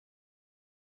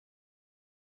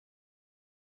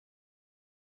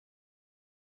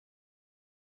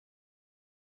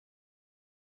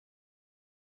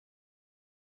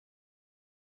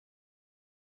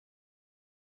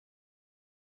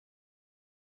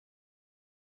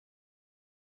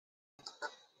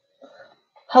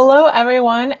Hello,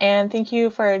 everyone, and thank you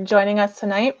for joining us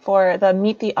tonight for the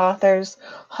Meet the Authors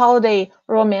Holiday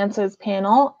Romances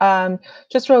panel.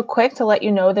 Just real quick to let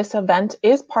you know, this event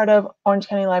is part of Orange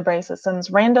County Library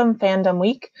System's Random Fandom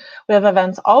Week. We have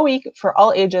events all week for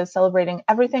all ages celebrating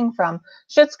everything from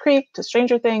Schitt's Creek to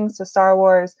Stranger Things to Star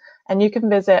Wars, and you can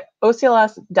visit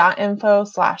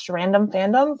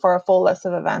ocls.info/randomfandom for a full list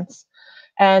of events.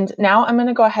 And now I'm going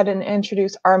to go ahead and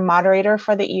introduce our moderator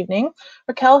for the evening.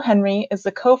 Racquel Henry is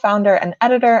the co-founder and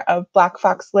editor of Black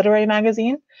Fox Literary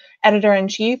Magazine,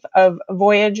 editor-in-chief of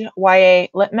Voyage YA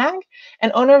Lit Mag,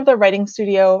 and owner of the writing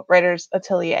studio Writers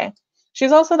Atelier.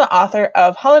 She's also the author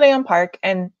of Holiday on Park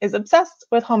and is obsessed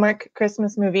with Hallmark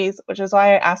Christmas movies, which is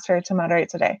why I asked her to moderate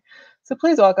today. So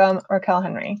please welcome Racquel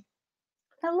Henry.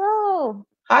 Hello.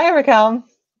 Hi, Racquel.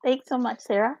 Thanks so much,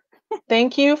 Sarah.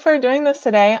 Thank you for doing this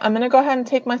today. I'm going to go ahead and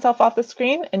take myself off the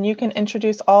screen and you can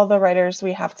introduce all the writers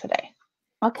we have today.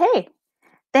 Okay.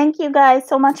 Thank you guys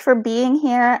so much for being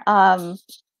here.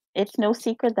 It's no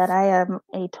secret that I am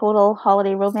a total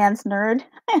holiday romance nerd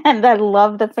and I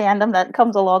love the fandom that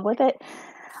comes along with it.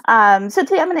 So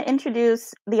today I'm going to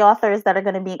introduce the authors that are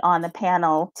going to be on the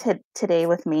panel today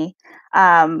with me.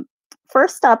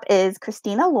 First up is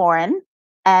Christina Lauren.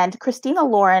 And Christina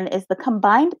Lauren is the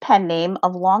combined pen name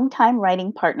of longtime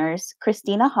writing partners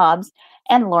Christina Hobbs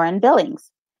and Lauren Billings.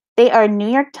 They are New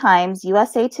York Times,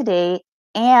 USA Today,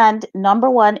 and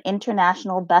 #1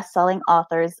 international best-selling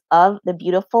authors of The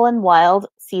Beautiful and Wild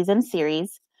season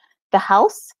series, The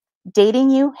House,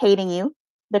 Dating You, Hating You,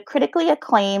 the critically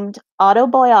acclaimed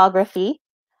autobiography,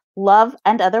 Love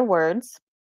and Other Words,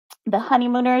 The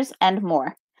Honeymooners, and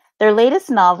more. Their latest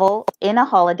novel, In a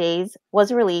Holidays,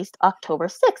 was released October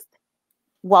 6th.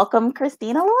 Welcome,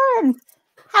 Christina Lauren.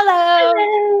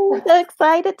 Hello. So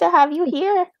excited to have you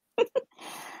here.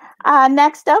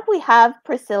 Next up, we have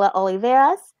Priscilla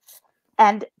Oliveras.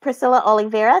 And Priscilla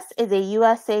Oliveras is a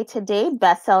USA Today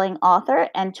bestselling author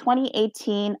and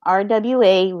 2018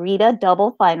 RWA Rita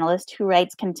Double finalist who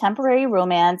writes contemporary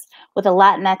romance with a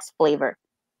Latinx flavor.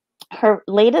 Her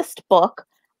latest book,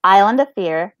 Island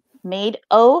Affair, made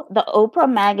the Oprah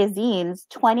Magazine's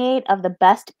 28 of the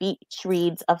best beach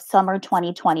reads of summer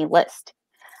 2020 list.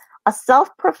 A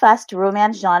self-professed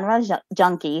romance genre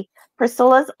junkie,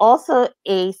 Priscilla's also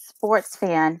a sports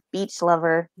fan, beach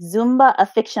lover, Zumba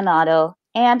aficionado,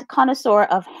 and connoisseur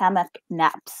of hammock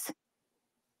naps.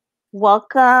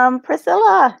 Welcome,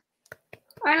 Priscilla.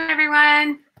 Hi,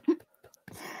 everyone.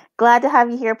 Glad to have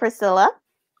you here, Priscilla.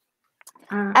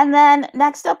 And then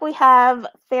next up we have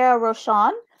Farrah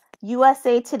Rochon,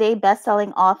 USA Today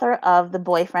bestselling author of The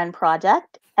Boyfriend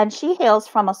Project, and she hails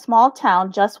from a small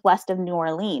town just west of New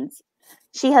Orleans.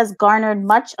 She has garnered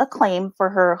much acclaim for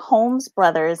her Holmes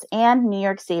Brothers and New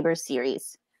York Sabres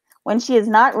series. When she is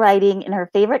not writing in her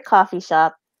favorite coffee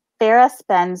shop, Farrah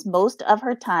spends most of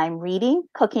her time reading,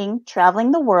 cooking,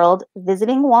 traveling the world,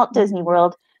 visiting Walt Disney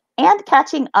World, and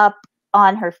catching up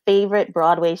on her favorite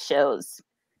Broadway shows.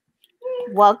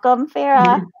 Welcome,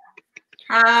 Farrah.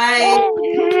 Hi.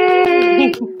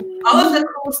 Yay. All of the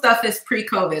cool stuff is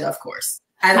pre-COVID, of course.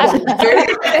 I don't know.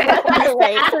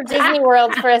 Right, for Disney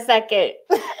World for a second.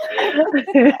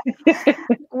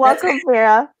 Welcome,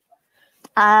 Farrah.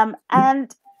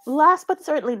 And last but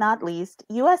certainly not least,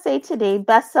 USA Today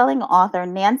bestselling author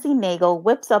Nancy Naigle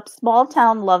whips up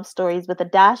small-town love stories with a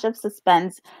dash of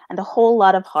suspense and a whole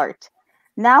lot of heart.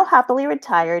 Now happily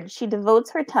retired, she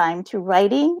devotes her time to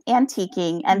writing,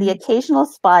 antiquing, and the occasional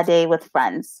spa day with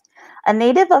friends. A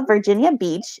native of Virginia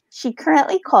Beach, she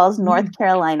currently calls North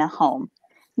Carolina home.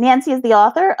 Nancy is the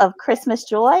author of Christmas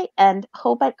Joy and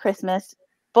Hope at Christmas,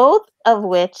 both of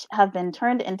which have been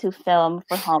turned into film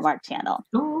for Hallmark Channel.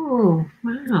 Oh,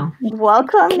 wow.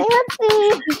 Welcome,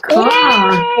 Nancy. Cool.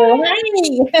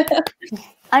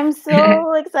 I'm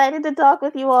so excited to talk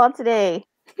with you all today.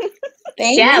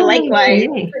 Thank you. Likewise.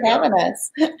 For having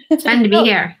us. It's fun to be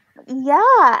here.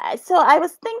 Yeah. So I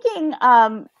was thinking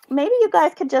maybe you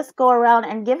guys could just go around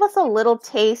and give us a little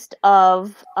taste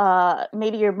of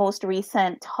maybe your most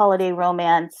recent holiday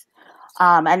romance.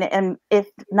 And if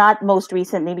not most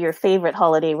recent, maybe your favorite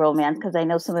holiday romance, because I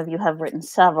know some of you have written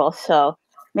several. So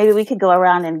maybe we could go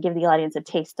around and give the audience a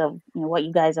taste of what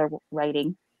you guys are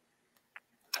writing.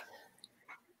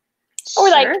 Or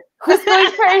like, who's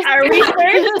going first? Are we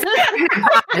first?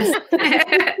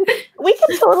 We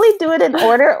can totally do it in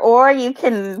order, or you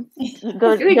can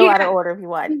go out of order if you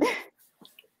want.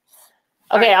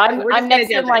 Okay, I'm next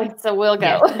in line, so we'll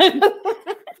go.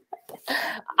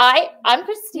 I'm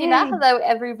Christina. Yay. Hello,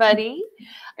 everybody.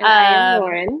 And I am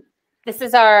Lauren. This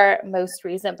is our most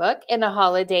recent book in the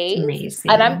holidays. Amazing.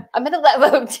 And I'm going to let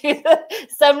Vogue do the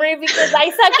summary because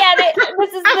I suck at it.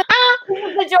 This is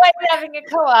the joy of having a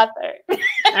co-author.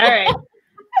 All right.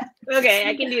 Okay,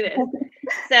 I can do this.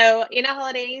 So, In the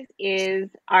Holidays is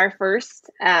our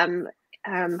first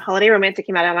holiday romance that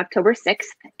came out on October 6th.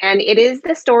 And it is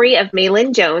the story of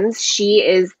Maylin Jones. She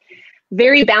is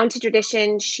very bound to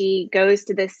tradition. She goes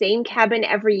to the same cabin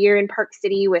every year in Park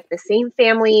City with the same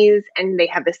families, and they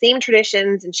have the same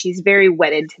traditions, and she's very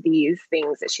wedded to these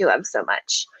things that she loves so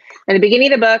much. At the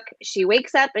beginning of the book, she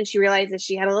wakes up and she realizes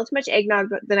she had a little too much eggnog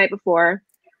the night before.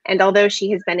 And although she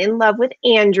has been in love with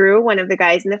Andrew, one of the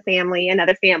guys in the family,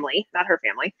 another family, not her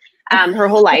family, her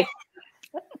whole life,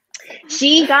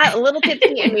 she got a little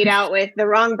tipsy and made out with the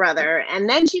wrong brother. And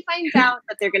then she finds out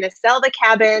that they're going to sell the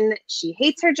cabin. She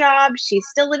hates her job. She's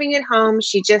still living at home.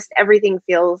 Everything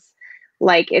feels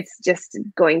like it's just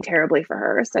going terribly for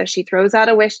her. So she throws out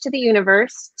a wish to the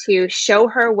universe to show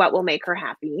her what will make her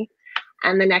happy.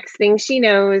 And the next thing she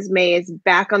knows, May is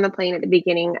back on the plane at the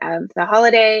beginning of the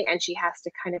holiday, and she has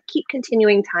to kind of keep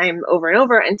continuing time over and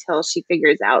over until she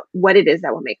figures out what it is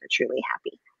that will make her truly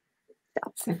happy.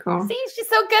 So cool. See, she's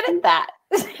so good at that.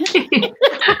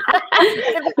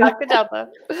 Good job, Bo.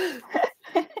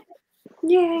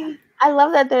 Yay. I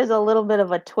love that there's a little bit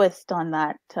of a twist on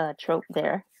that trope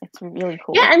there. It's really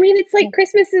cool. Yeah, I mean, it's like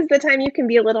Christmas is the time you can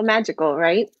be a little magical,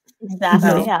 right? Exactly.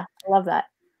 So. Yeah, I love that.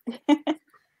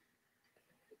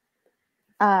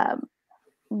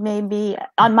 Maybe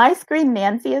on my screen,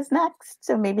 Nancy is next.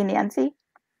 So maybe Nancy.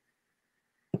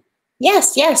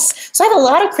 Yes, yes. So I have a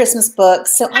lot of Christmas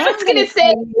books. So I was going to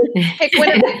say, pick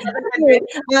one of them. I'm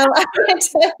going to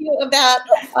tell you about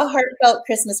A Heartfelt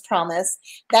Christmas Promise.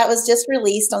 That was just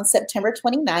released on September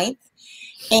 29th.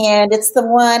 And it's the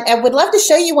one, I would love to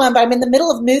show you one, but I'm in the middle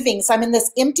of moving. So I'm in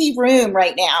this empty room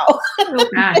right now. Oh,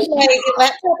 gosh. With my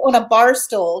laptop on a bar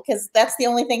stool, because that's the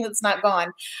only thing that's not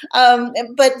gone.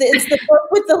 But it's the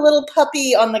book with the little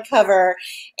puppy on the cover.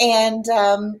 And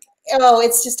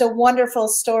it's just a wonderful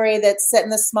story that's set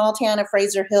in the small town of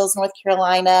Fraser Hills, North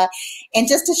Carolina. And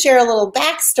just to share a little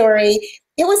backstory,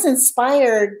 it was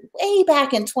inspired way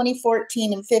back in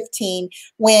 2014 and 15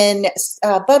 when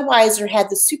Budweiser had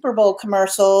the Super Bowl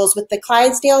commercials with the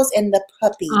Clydesdales and the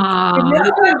puppy.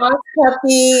 Remember the lost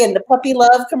puppy and the puppy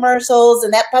love commercials,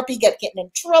 and that puppy kept getting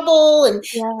in trouble, and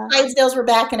Clydesdales were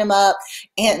backing him up.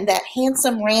 And that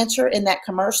handsome rancher in that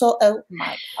commercial, oh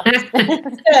my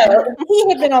God. So he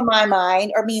had been on my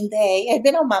mind, they had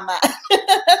been on my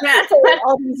mind for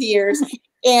all these years.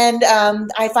 And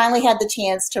I finally had the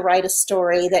chance to write a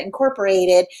story that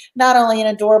incorporated not only an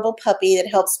adorable puppy that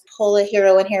helps pull a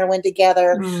hero and heroine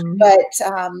together, but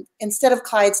instead of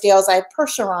Clydesdales, I have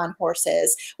Percheron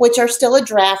horses, which are still a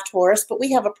draft horse, but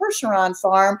we have a Percheron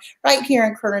farm right here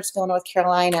in Kernersville, North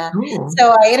Carolina. Ooh.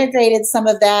 So I integrated some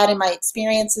of that and my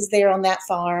experiences there on that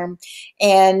farm.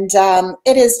 And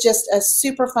it is just a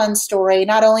super fun story.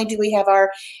 Not only do we have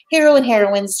our hero and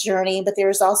heroine's journey, but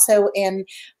there's also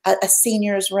a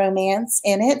senior's romance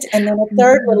in it. And then a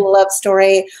third little love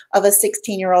story of a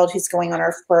 16-year-old who's going on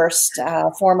her first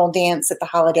formal dance at the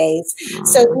holidays.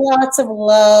 So lots of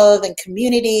love and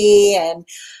community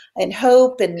and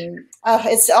hope. And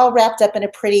it's all wrapped up in a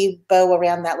pretty bow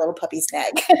around that little puppy's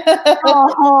neck.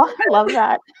 Oh, I love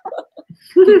that.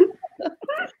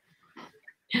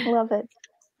 Love it.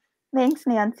 Thanks,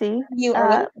 Nancy. You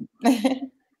are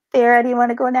Farrah, do you want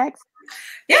to go next?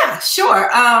 Yeah, sure.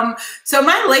 So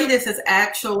my latest is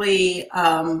actually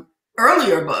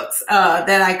earlier books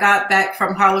that I got back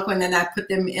from Harlequin, and I put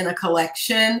them in a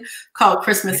collection called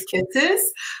Christmas Kisses.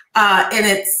 And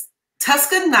it's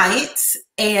Tuscan Nights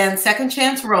and Second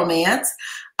Chance Romance.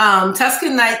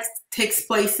 Tuscan Nights takes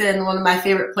place in one of my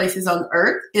favorite places on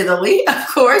earth, Italy, of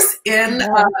course, in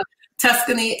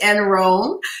Tuscany and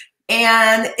Rome.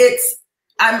 And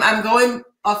I'm going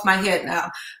off my head now.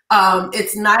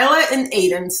 It's Nyla and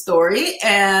Aiden's story,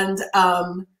 and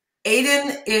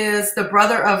Aiden is the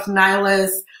brother of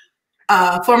Nyla's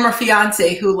former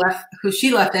fiance who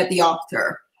she left at the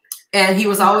altar, and he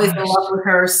was always in love with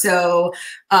her. So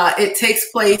it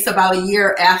takes place about a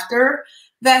year after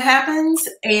that happens,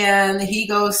 and he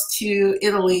goes to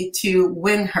Italy to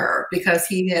win her because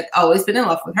he had always been in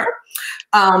love with her.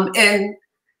 And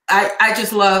I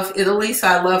just love Italy, so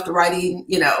I loved writing,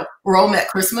 Rome at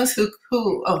Christmas.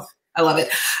 I love it.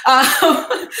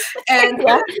 And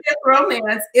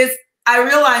Romance is, I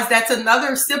realized that's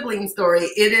another sibling story.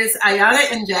 It is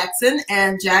Ayanna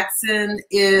and Jackson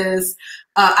is,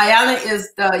 Ayanna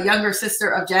is the younger sister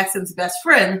of Jackson's best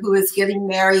friend, who is getting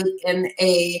married in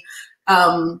a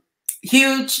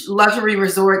huge luxury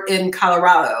resort in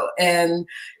Colorado. And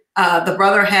The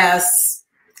brother has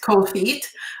cold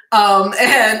feet. And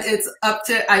it's up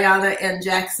to Ayanna and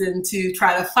Jackson to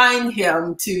try to find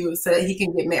him so that he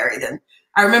can get married. And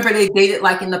I remember they dated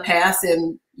like in the past,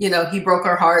 and you know, he broke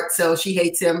her heart, so she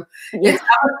hates him. Yeah.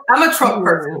 I'm a trope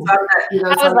person. So I'm not, you know,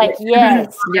 I was like,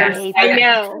 yes, Yes. I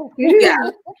know. yeah.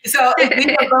 So these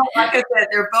are both, like I said,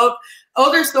 they're both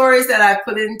older stories that I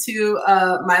put into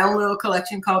my own little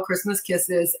collection called Christmas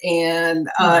Kisses. And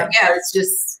yeah, it's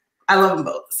just, I love them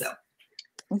both. So.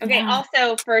 Okay, Yeah.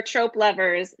 also for trope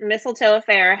lovers, Mistletoe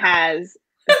Affair has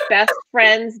best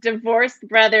friends, divorced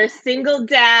brother, single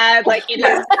dad. Like it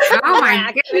is. Oh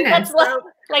my crack. goodness. That's like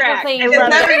we're Crack. playing I love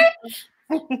Love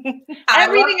it.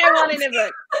 Everything I want in a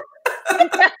book.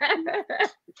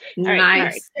 All right,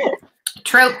 Nice.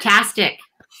 Trope-tastic.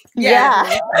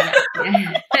 Yeah.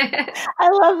 I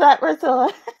love that,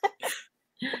 Priscilla.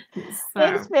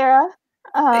 Thanks, Farrah.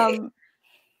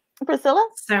 Priscilla?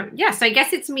 So yes, I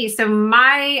guess it's me. So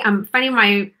my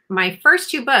first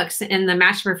two books in the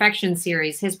Match to Perfection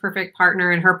series, His Perfect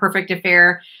Partner and Her Perfect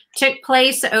Affair, took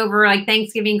place over like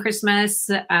Thanksgiving,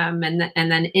 Christmas, and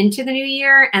then into the new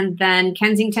year. And then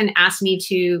Kensington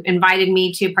invited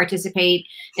me to participate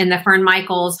in the Fern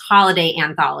Michaels holiday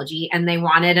anthology, and they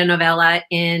wanted a novella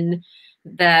in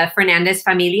the Fernandez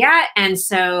Familia, and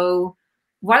so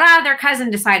voila, their cousin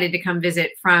decided to come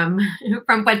visit from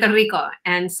Puerto Rico.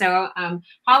 And so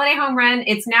Holiday Home Run,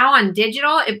 it's now on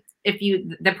digital. If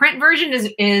you, the print version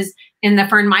is in the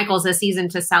Fern Michaels A Season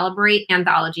to Celebrate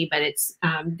anthology, but it's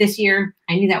this year,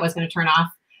 I knew that was going to turn off.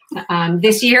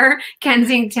 This year,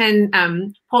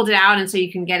 Kensington pulled it out, and so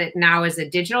you can get it now as a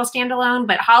digital standalone.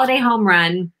 But Holiday Home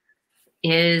Run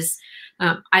is,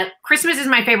 Christmas is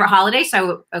my favorite holiday.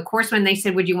 So of course, when they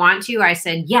said, would you want to, I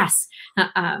said, yes.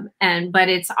 But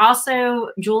it's also,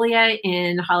 Julia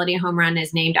in Holiday Home Run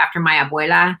is named after my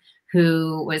abuela,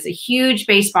 who was a huge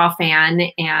baseball fan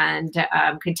and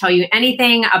could tell you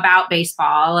anything about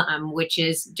baseball, which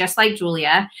is just like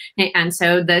Julia. And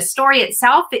so the story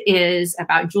itself is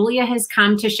about Julia has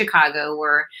come to Chicago,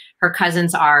 where her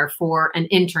cousins are, for an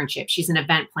internship. She's an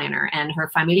event planner, and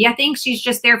her familia thinks she's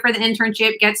just there for the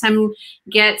internship, get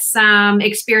some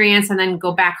experience, and then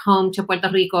go back home to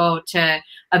Puerto Rico to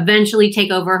eventually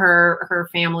take over her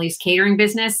family's catering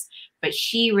business. But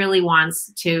she really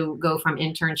wants to go from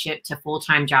internship to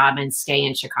full-time job and stay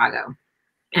in Chicago.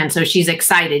 And so she's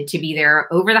excited to be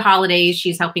there over the holidays.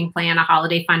 She's helping plan a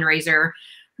holiday fundraiser.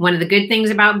 One of the good things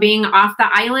about being off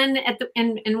the island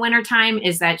in wintertime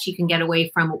is that she can get away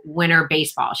from winter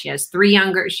baseball. She has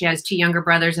two younger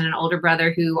brothers and an older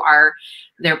brother who are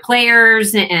their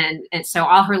players. And so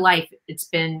all her life, it's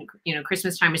been,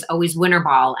 Christmas time is always winter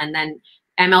ball. And then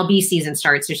MLB season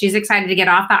starts. So she's excited to get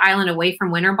off the island, away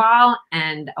from winter ball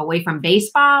and away from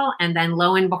baseball. And then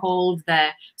lo and behold, the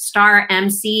star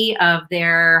MC of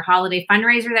their holiday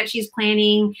fundraiser that she's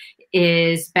planning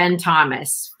is Ben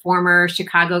Thomas, former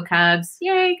Chicago Cubs,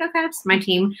 yay, go Cubs, my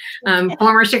team,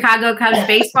 former Chicago Cubs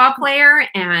baseball player.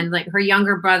 And like her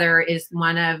younger brother is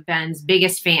one of Ben's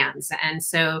biggest fans. And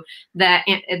so the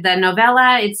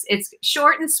novella, it's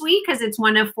short and sweet because it's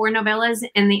one of 4 novellas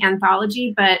in the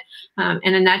anthology. But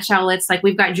in a nutshell, it's like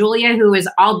we've got Julia, who is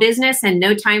all business and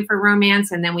no time for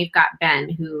romance. And then we've got Ben,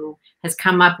 who has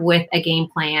come up with a game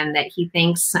plan that he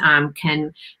thinks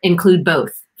can include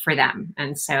both for them.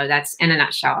 And so that's in a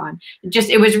nutshell. And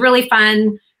it was really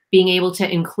fun being able to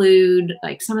include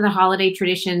like some of the holiday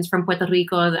traditions from Puerto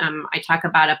Rico. I talk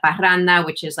about a parranda,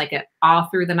 which is like all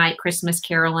through the night Christmas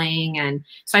caroling. And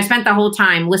so I spent the whole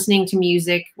time listening to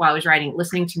music while I was writing,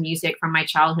 listening to music from my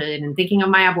childhood and thinking of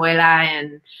my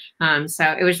abuela. And so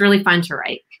it was really fun to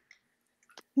write.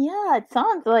 Yeah, it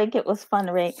sounds like it was fun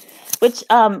to write, which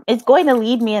is going to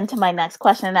lead me into my next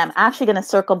question. And I'm actually going to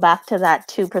circle back to that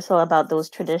too, Priscilla, about those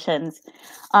traditions.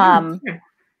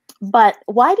 But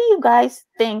why do you guys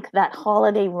think that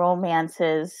holiday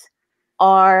romances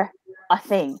are a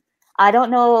thing? I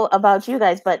don't know about you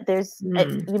guys, but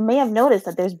you may have noticed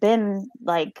that there's been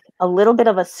like a little bit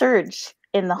of a surge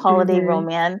in the holiday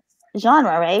romance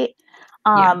genre, right?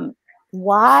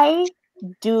 Why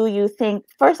do you think,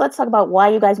 first let's talk about why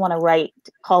you guys want to write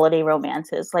holiday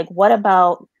romances. Like what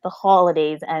about the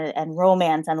holidays and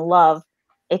romance and love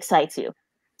excites you?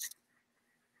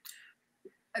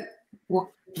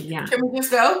 Well, yeah. Can we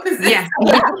just go? Yeah.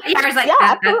 I was like,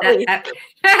 absolutely. I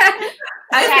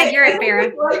think you're right,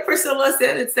 Farrah. Like Priscilla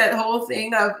said, it's that whole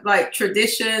thing of like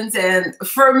traditions. And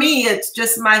for me, it's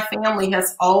just my family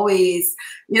has always,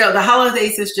 the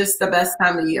holidays is just the best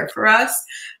time of the year for us.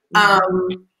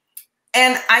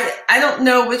 And I don't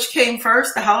know which came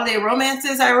first, the holiday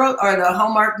romances I wrote or the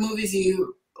Hallmark movies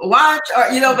you watch, or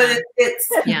but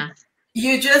it's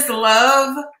you just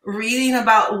love reading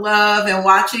about love and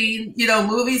watching,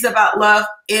 movies about love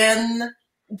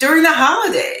during the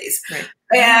holidays. Right.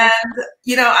 And,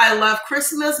 I love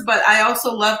Christmas, but I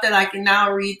also love that I can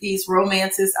now read these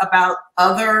romances about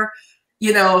other,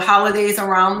 holidays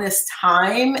around this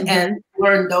time and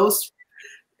learn those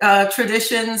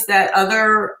traditions that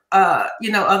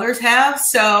others have.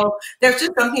 So there's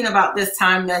just something about this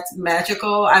time that's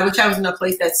magical. I wish I was in a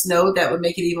place that snowed. That would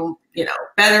make it even,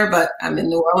 better, but I'm in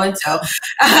New Orleans. So,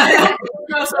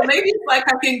 so maybe it's like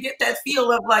I can get that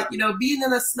feel of like, being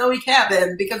in a snowy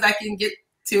cabin because I can get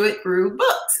to it through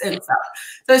books and stuff.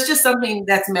 So it's just something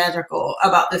that's magical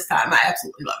about this time. I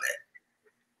absolutely love it.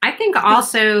 I think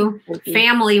also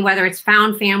family, whether it's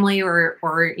found family or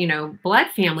blood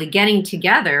family, getting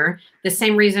together. The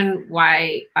same reason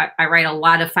why I write a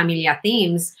lot of familia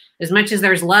themes. As much as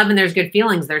there's love and there's good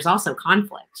feelings, there's also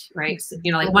conflict, right? So,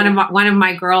 like one of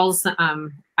my girls.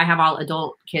 I have all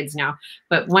adult kids now,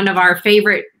 but one of our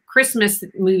favorite Christmas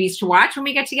movies to watch when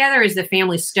we get together is The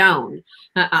Family Stone.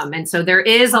 And so there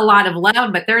is a lot of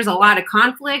love, but there's a lot of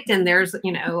conflict and there's,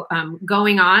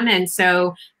 going on. And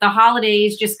so the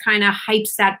holidays just kind of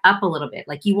hypes that up a little bit.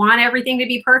 Like you want everything to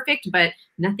be perfect, but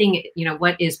nothing,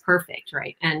 what is perfect,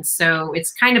 right? And so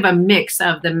it's kind of a mix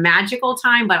of the magical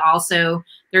time, but also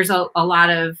there's a lot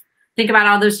of, think about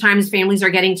all those times families are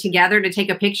getting together to take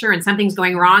a picture and something's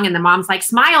going wrong and the mom's like,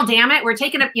 smile, damn it. We're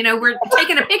taking a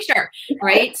picture,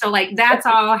 right? So like that's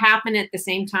all happen at the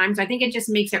same time. So I think it just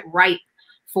makes it right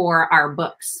for our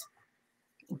books.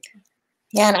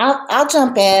 Yeah, and I'll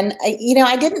jump in.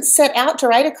 I didn't set out to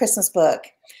write a Christmas book.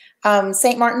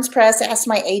 St. Martin's Press asked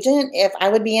my agent if I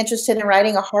would be interested in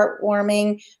writing a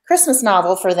heartwarming Christmas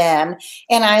novel for them.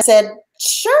 And I said,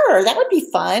 sure, that would be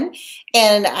fun.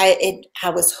 And I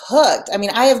was hooked. I mean,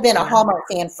 I have been a Hallmark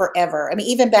fan forever. I mean,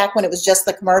 even back when it was just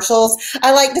the commercials.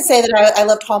 I like to say that I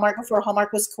loved Hallmark before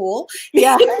Hallmark was cool.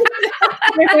 Yeah.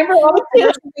 Remember all the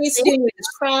commercials we used to do? We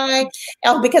just cry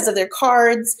because of their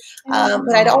cards.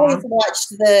 But I'd always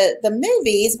watched the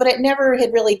movies, but it never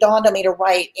had really dawned on me to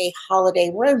write a holiday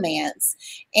romance.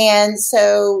 And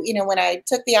so, when I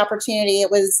took the opportunity, it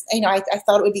was, I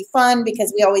thought it would be fun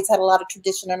because we always had a lot of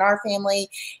tradition in our family.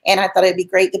 And I thought it'd be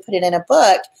great to put it in a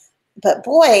book. But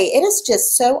boy, it is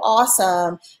just so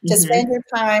awesome to spend your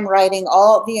time writing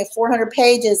all 400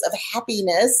 pages of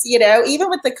happiness, even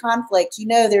with the conflict,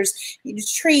 there's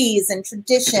trees and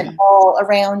tradition all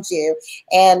around you.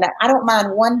 And I don't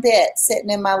mind one bit sitting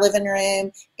in my living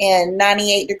room in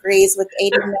 98 degrees with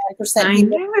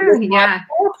 89%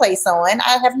 fireplace on.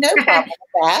 I have no problem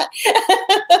with that.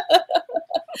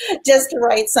 Just to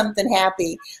write something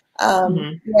happy.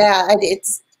 Yeah,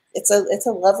 it's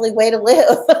a lovely way to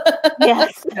live.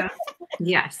 Yes.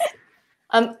 Yes.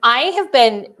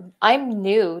 I'm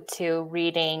new to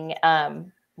reading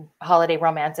holiday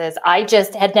romances. I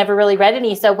just had never really read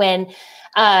any. So when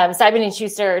Simon &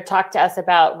 Schuster talked to us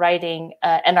about writing,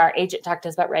 and our agent talked to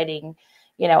us about writing,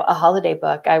 a holiday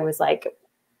book, I was like,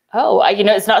 oh,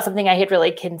 it's not something I had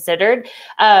really considered.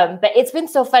 But it's been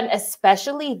so fun,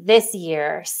 especially this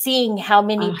year, seeing how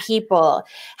many people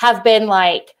have been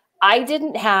like, I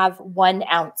didn't have 1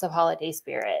 ounce of holiday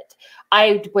spirit.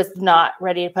 I was not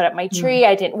ready to put up my tree.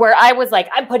 Where I was like,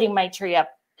 I'm putting my tree up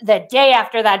the day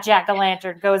after that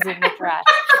jack-o'-lantern goes in the trash.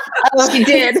 She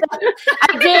did.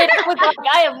 I did. I was like,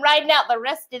 I am riding out the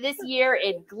rest of this year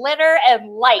in glitter and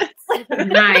lights.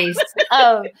 Nice.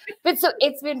 But so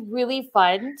it's been really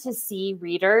fun to see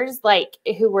readers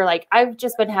who were like, I've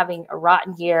just been having a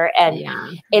rotten year. And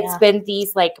it's been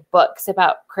these books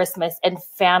about Christmas and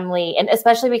family, and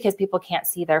especially because people can't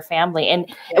see their family.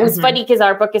 And it was funny because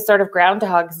our book is sort of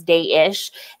Groundhog's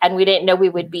Day-ish, and we didn't know we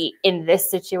would be in this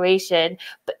situation.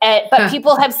 But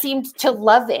people have seemed to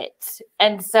love it.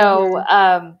 And so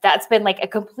that's been a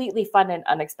completely fun and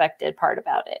unexpected part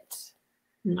about it.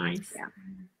 Nice. Yeah.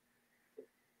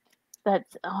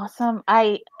 That's awesome.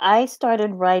 I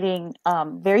started writing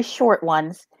very short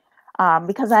ones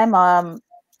because I'm a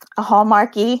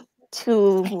Hallmarky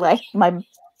to my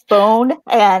bone,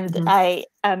 and I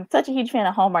am such a huge fan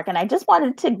of Hallmark, and I just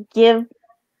wanted to give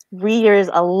readers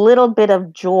a little bit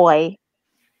of joy.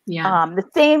 The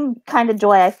same kind of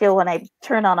joy I feel when I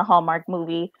turn on a Hallmark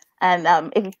movie.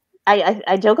 And if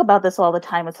I joke about this all the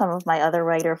time with some of my other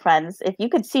writer friends. If you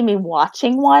could see me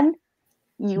watching one,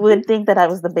 you would think that I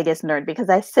was the biggest nerd, because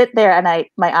I sit there and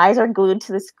my eyes are glued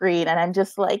to the screen and I'm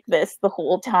just like this the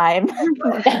whole time.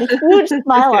 A huge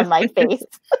smile on my face.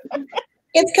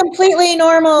 It's completely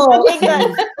normal.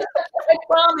 I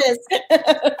promise.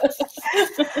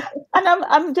 And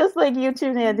I'm just like you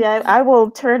too, Nancy. I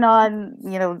will turn on,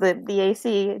 the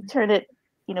AC, turn it,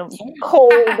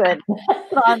 cold and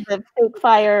put on the fake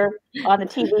fire on the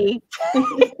TV.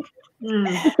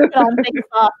 Put on fake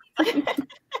sauce.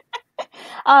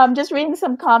 Just reading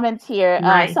some comments here.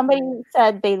 Nice. Somebody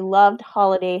said they loved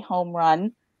Holiday Home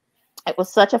Run. It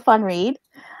was such a fun read.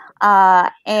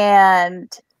 And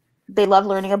they love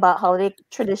learning about holiday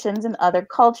traditions and other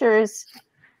cultures.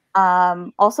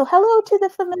 Also, hello to the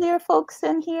familiar folks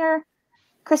in here.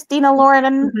 Christina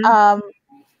Lauren,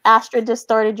 Astrid just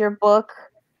started your book.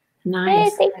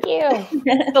 Nice. Hey, thank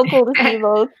you. So cool to see you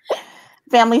both.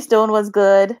 Family Stone was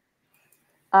good.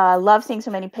 Love seeing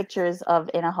so many pictures of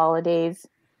Inna Holidays.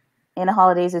 Inna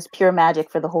Holidays is pure magic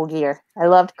for the whole year. I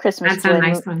loved Christmas That's Joy. a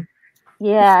nice one.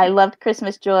 Yeah, I loved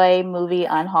Christmas Joy movie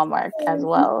on Hallmark as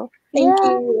well. Thank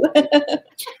you.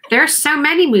 There's so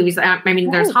many movies. I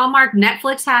mean, there's Hallmark.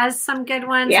 Netflix has some good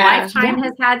ones. Yeah. Lifetime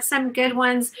has had some good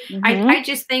ones. I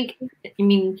just think, I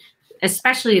mean,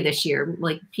 especially this year,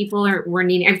 like we're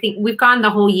needing everything. We've gone the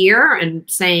whole year and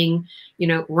saying,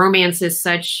 romance is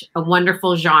such a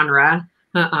wonderful genre.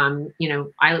 A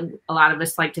lot of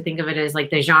us like to think of it as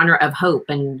like the genre of hope,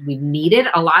 and we've needed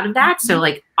a lot of that. So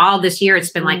like all this year,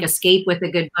 it's been like escape with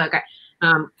a good book.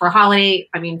 For holiday,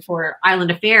 for Island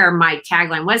Affair, my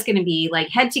tagline was going to be like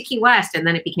head to Key West, and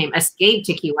then it became escape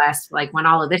to Key West, like when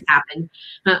all of this happened.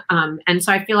 And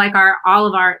so I feel like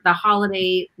the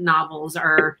holiday novels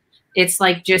it's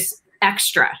like just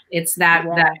extra. It's that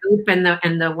hope and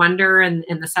the wonder and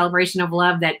the celebration of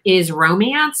love that is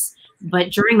romance.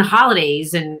 But during the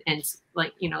holidays and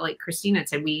like Christina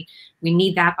said, we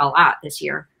need that a lot this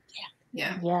year.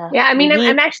 Yeah. I mean,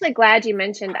 I'm actually glad you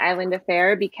mentioned Island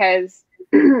Affair, because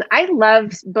I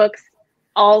love books,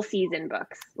 all season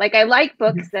books. Like I like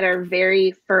books that are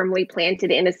very firmly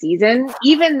planted in a season,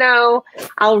 even though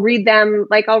I'll read them,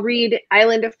 like I'll read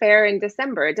Island Affair in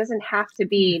December. It doesn't have to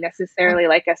be necessarily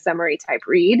like a summary type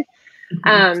read.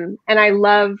 And I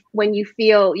love when you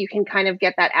can kind of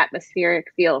get that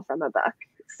atmospheric feel from a book.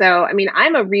 So, I mean,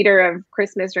 I'm a reader of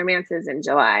Christmas romances in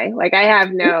July. Like I have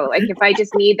if I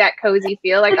just need that cozy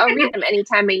feel, like I'll read them any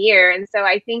time of year. And so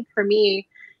I think for me,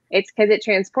 it's because it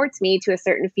transports me to a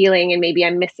certain feeling, and maybe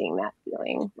I'm missing that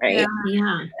feeling, right?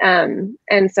 Yeah.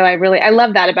 And so I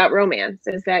love that about romance,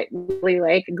 is that really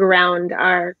like ground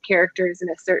our characters in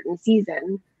a certain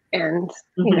season and,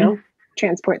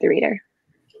 transport the reader.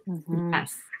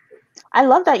 Yes. I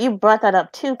love that you brought that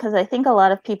up too, because I think a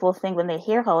lot of people think when they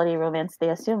hear holiday romance,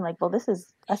 they assume like, well, this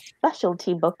is a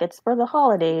specialty book. It's for the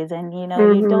holidays, and you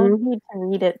don't need to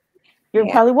read it. You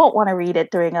probably won't want to read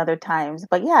it during other times.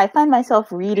 But yeah, I find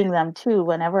myself reading them too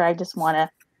whenever I just want to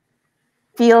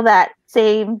feel that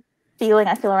same feeling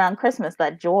I feel around Christmas,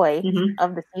 that joy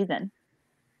of the season.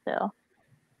 So,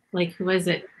 like, who was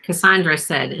it? Cassandra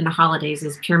said, in the holidays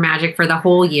is pure magic for the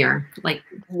whole year. Like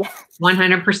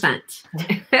 100%.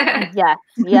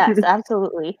 Yes,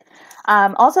 absolutely.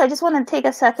 Also, I just want to take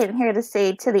a second here to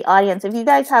say to the audience, if you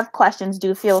guys have questions,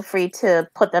 do feel free to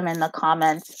put them in the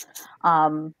comments.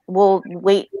 We'll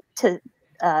wait to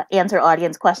answer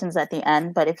audience questions at the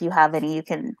end, but if you have any, you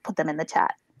can put them in the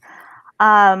chat.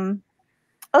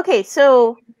 Okay,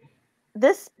 so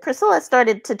Priscilla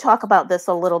started to talk about this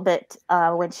a little bit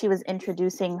when she was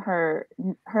introducing her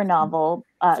novella.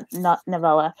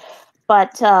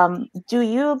 But do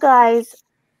you guys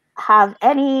have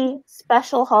any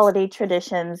special holiday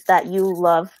traditions that you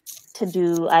love to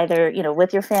do, either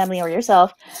with your family or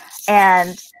yourself,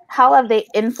 and how have they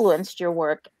influenced your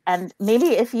work? And maybe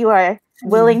if you are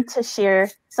willing to share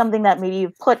something that maybe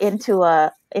you've put into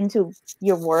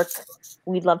your work,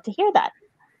 we'd love to hear that.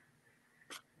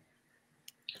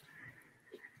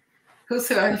 Who's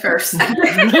going first?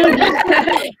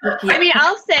 I mean,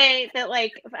 I'll say that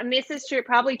this is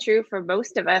probably true for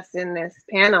most of us in this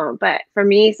panel, but for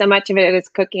me, so much of it is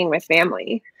cooking with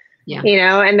family.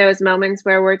 Yeah. And those moments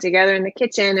where we're together in the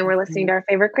kitchen and we're listening to our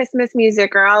favorite Christmas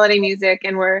music or holiday music,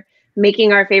 and we're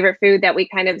making our favorite food that we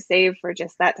kind of save for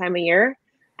just that time of year.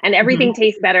 And everything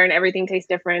tastes better and everything tastes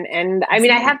different. And I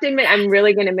mean, I have to admit, I'm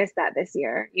really going to miss that this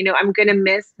year. I'm going to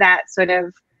miss that sort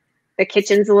of, the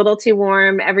kitchen's a little too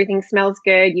warm, everything smells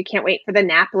good, you can't wait for the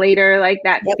nap later, like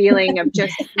that feeling of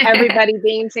just everybody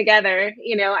being together.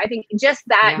 I think just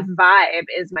that vibe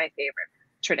is my favorite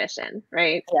tradition,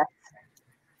 right? Yeah.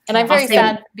 And I'm very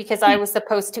sad because I was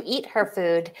supposed to eat her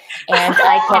food and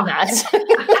I cannot.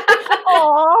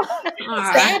 Aww,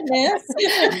 sadness.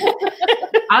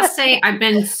 I'll say I've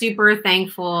been super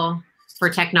thankful for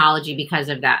technology because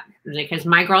of that. Because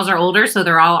my girls are older, so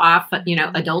they're all off,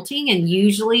 adulting. And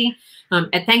usually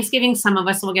at Thanksgiving, some of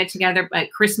us will get together. But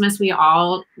at Christmas, we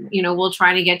all, we'll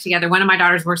try to get together. One of my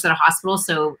daughters works at a hospital,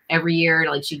 so every year,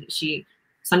 like she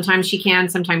Sometimes she can,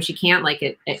 sometimes she can't, like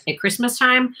at Christmas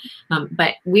time.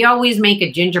 But we always make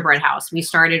a gingerbread house. We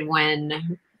started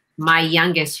when my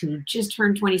youngest, who just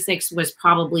turned 26, was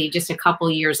probably just a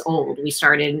couple years old. We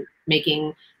started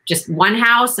making just one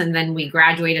house, and then we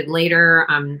graduated later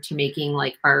to making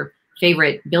like our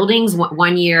favorite buildings.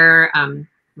 One year,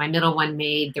 my middle one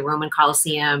made the Roman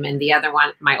Colosseum, and the other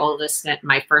one, my oldest,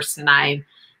 my first, and I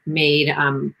made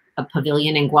a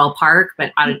pavilion in Guel Park,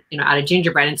 but out of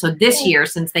gingerbread. And so this year,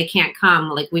 since they can't come,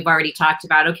 like we've already talked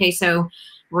about, okay, so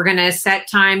we're going to set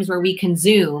times where we can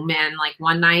Zoom, and like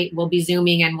one night we'll be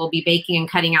Zooming and we'll be baking and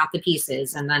cutting out the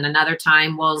pieces. And then another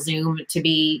time we'll Zoom to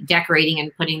be decorating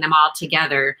and putting them all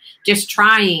together, just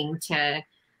trying to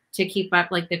keep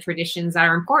up like the traditions that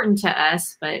are important to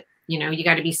us, but you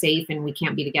got to be safe and we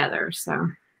can't be together. So.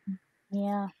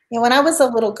 Yeah. When I was a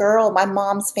little girl, my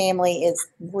mom's family is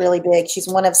really big. She's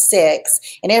one of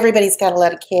 6, and everybody's got a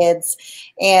lot of kids.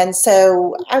 And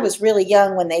so I was really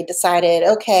young when they decided,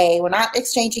 okay, we're not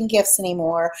exchanging gifts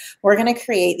anymore. We're going to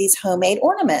create these homemade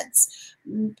ornaments.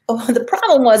 The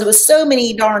problem was, with so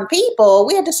many darn people,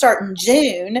 we had to start in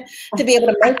June to be able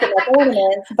to make enough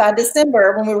ornaments by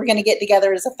December when we were going to get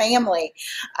together as a family.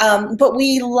 But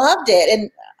we loved it.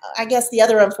 And I guess the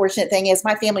other unfortunate thing is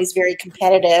my family's very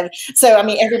competitive. So, I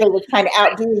mean, everybody would kind of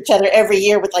outdo each other every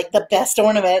year with like the best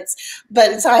ornaments.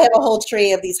 But so I have a whole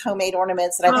tree of these homemade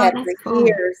ornaments that I've had for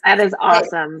years. That is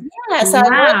awesome. Yeah, so I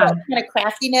love that kind of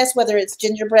craftiness, whether it's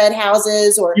gingerbread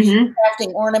houses or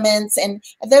crafting ornaments. And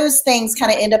those things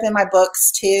kind of end up in my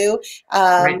books too,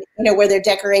 where they're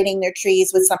decorating their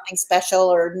trees with something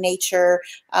special or nature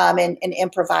and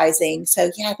improvising.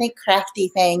 So, yeah, I think crafty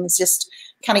things, just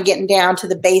kind of getting down to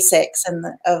the basics and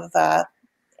of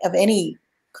any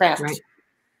craft. Right.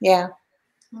 Yeah.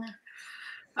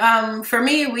 For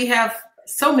me, we have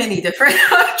so many different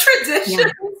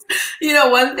traditions. Yeah.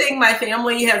 One thing my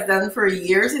family has done for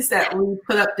years is that we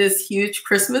put up this huge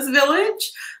Christmas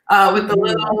village with the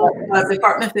little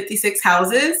Department 56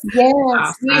 houses.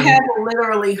 Yes. We have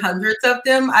literally hundreds of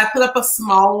them. I put up a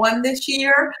small one this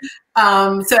year.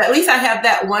 So at least I have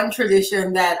that one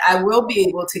tradition that I will be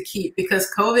able to keep, because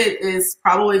COVID is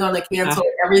probably going to cancel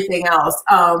everything else.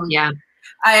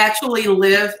 I actually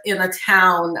live in a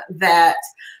town that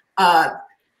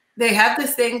they have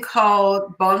this thing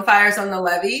called bonfires on the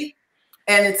levee.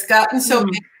 And it's gotten so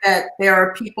big that there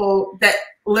are people that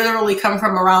literally come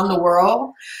from around the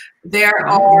world. There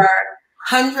are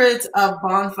hundreds of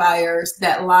bonfires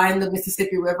that line the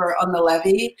Mississippi River on the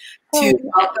levee to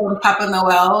welcome Papa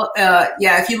Noel.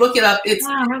 If you look it up, it's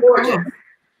gorgeous.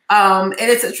 And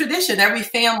it's a tradition. Every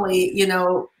family,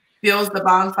 builds the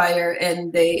bonfire,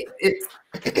 and it's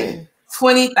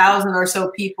 20,000 or so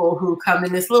people who come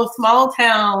in this little small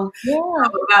town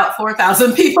of about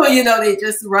 4,000 people. They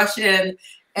just rush in,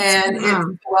 and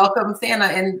it's welcome Santa,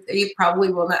 and they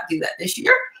probably will not do that this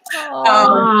year.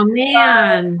 Oh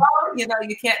man!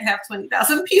 You can't have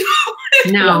 20,000 people.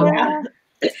 No.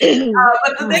 But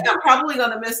the thing I'm probably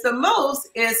going to miss the most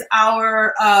is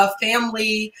our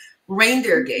family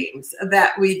reindeer games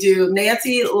that we do.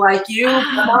 Nancy, like you,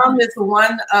 my mom is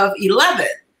one of 11.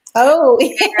 Oh,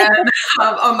 and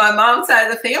on my mom's side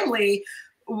of the family,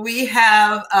 we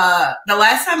have, the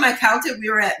last time I counted, we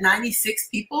were at 96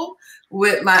 people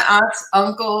with my aunts,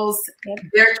 uncles,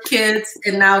 their kids,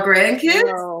 and now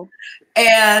grandkids. Wow.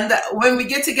 And when we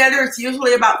get together, it's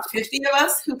usually about 50 of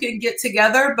us who can get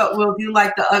together, but we'll do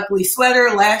like the ugly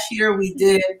sweater. Last year we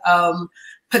did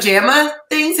pajama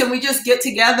things, and we just get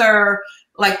together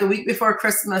like the week before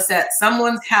Christmas at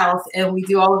someone's house, and we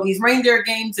do all of these reindeer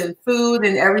games and food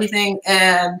and everything.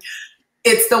 And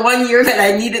it's the one year that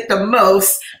I need it the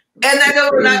most. And I know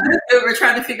we're not going to do it. We're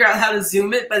trying to figure out how to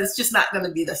Zoom it, but it's just not going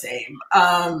to be the same.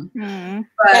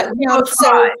 But we'll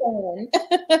try.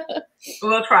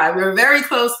 We'll try. We're a very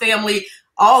close family,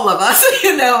 all of us.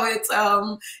 It's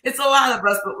a lot of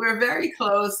us, but we're very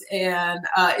close, and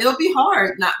it'll be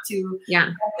hard not to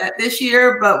have that this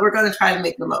year, but we're going to try to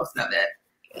make the most of it.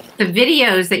 The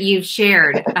videos that you've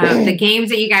shared, the games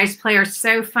that you guys play are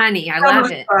so funny. I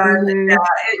love it. Yeah,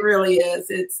 it really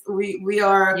is.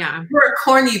 We're a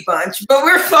corny bunch, but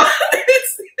we're fun.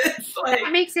 It's like,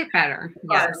 it makes it better. Fun.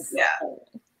 Yes.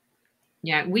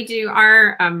 Yeah. We do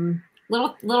our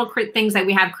little things that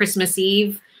we have Christmas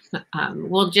Eve.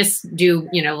 We'll just do,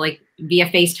 like via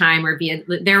FaceTime or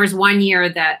there was one year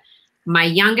that my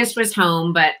youngest was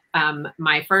home, but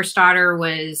my first daughter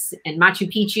was in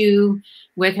Machu Picchu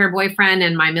with her boyfriend,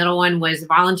 and my middle one was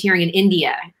volunteering in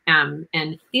India. And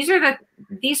these are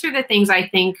the things I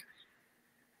think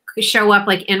show up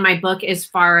like in my book as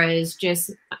far as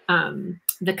just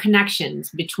the connections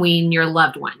between your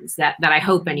loved ones that I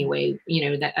hope anyway,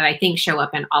 that I think show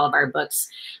up in all of our books.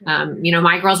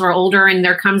 My girls were older, and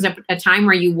there comes up a time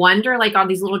where you wonder, like, all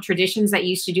these little traditions that you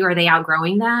used to do, are they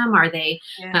outgrowing them? Are they?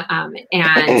 Yeah.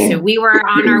 And so we were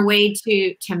on our way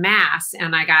to mass,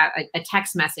 and I got a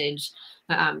text message,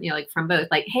 like from both,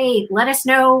 like, hey, let us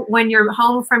know when you're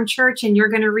home from church and you're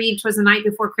going to read 'Twas the Night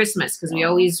Before Christmas, because we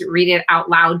always read it out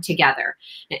loud together.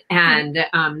 And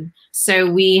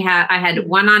so I had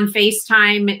one on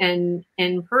FaceTime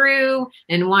in Peru,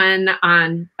 and one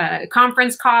on a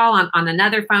conference call on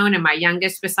another phone, and my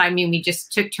youngest beside me, and we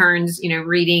just took turns,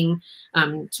 reading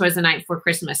 'Twas the Night Before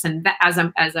Christmas. And that, as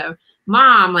a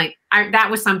mom, like, that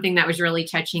was something that was really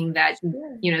touching, that,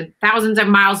 thousands of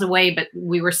miles away, but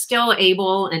we were still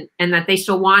able, and that they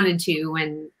still wanted to,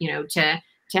 and,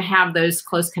 to have those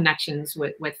close connections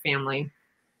with family.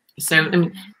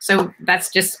 So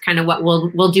that's just kind of what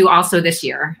we'll do also this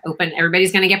year.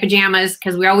 Everybody's going to get pajamas,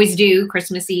 because we always do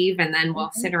Christmas Eve, and then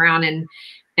we'll sit around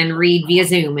and read via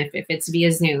Zoom, if it's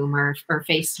via Zoom or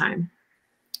FaceTime.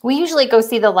 We usually go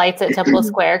see the lights at Temple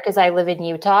Square, because I live in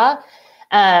Utah.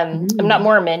 I'm not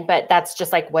Mormon, but that's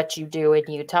just like what you do in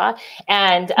Utah.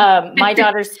 And my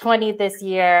daughter's 20 this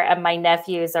year, and my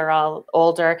nephews are all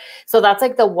older. So that's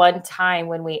like the one time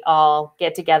when we all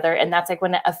get together. And that's like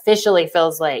when it officially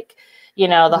feels like,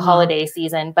 the holiday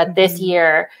season. But this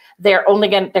year, they're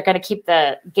going to keep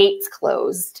the gates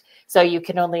closed. So you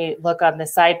can only look on the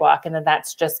sidewalk, and then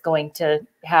that's just going to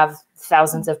have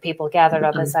thousands of people gathered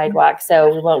on the sidewalk.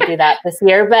 So we won't do that this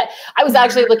year. But I was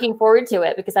actually looking forward to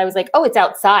it, because I was like, oh, it's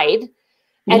outside,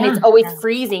 and it's always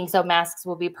freezing, so masks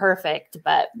will be perfect,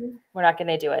 but we're not going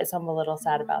to do it. So I'm a little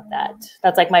sad about that.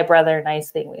 That's like my brother and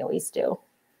I's thing we always do.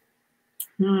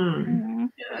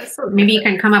 Maybe you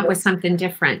can come up with something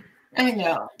different. I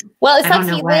know. Well, it sucks.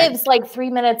 He lives like 3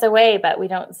 minutes away, but we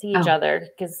don't see each other,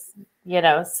 because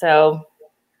so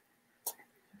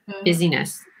the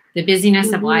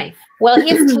busyness of life. Well, he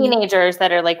has teenagers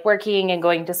that are like working and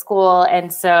going to school.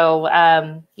 And so,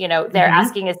 they're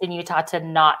asking us in Utah to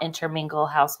not intermingle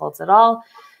households at all.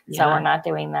 So we're not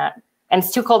doing that. And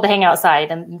it's too cold to hang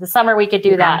outside. And in the summer we could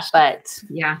do that, but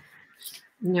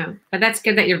no, but that's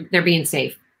good that they're being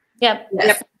safe. Yep.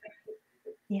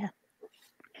 Yeah.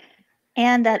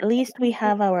 And at least we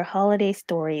have our holiday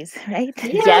stories, right?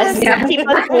 Yes. Keep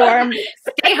us warm.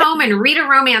 Stay home and read a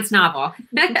romance novel.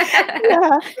 No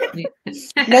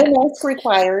notes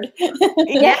required.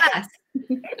 Yes.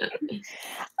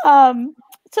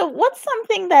 So what's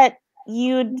something that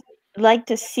you'd like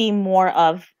to see more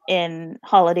of in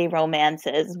holiday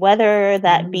romances, whether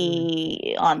that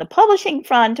be on the publishing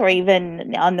front or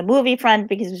even on the movie front?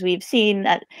 Because we've seen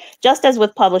that, just as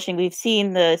with publishing, we've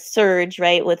seen the surge,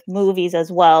 right, with movies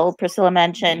as well. Priscilla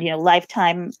mentioned,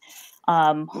 Lifetime,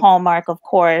 Hallmark, of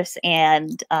course,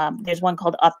 and there's one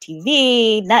called Up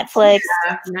TV, Netflix.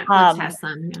 Netflix has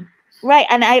some, Right.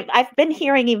 And I've been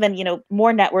hearing even,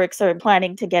 more networks are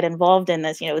planning to get involved in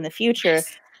this, in the future.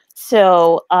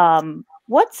 So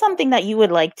what's something that you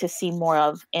would like to see more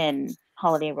of in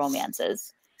holiday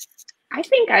romances? I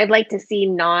think I'd like to see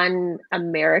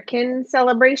non-American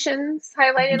celebrations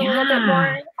highlighted a little bit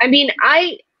more. I mean,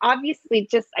 I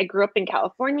grew up in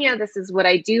California. This is what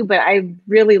I do, but I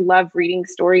really love reading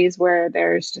stories where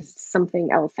there's just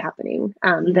something else happening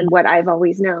than what I've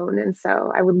always known. And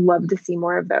so I would love to see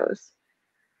more of those.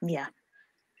 Yeah.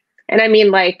 And I mean,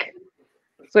 like,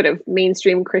 sort of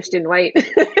mainstream Christian white,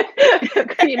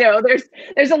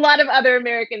 there's a lot of other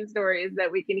American stories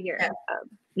that we can hear.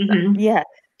 Yeah,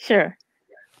 sure.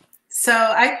 So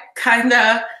I can't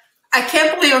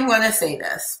believe I'm going to say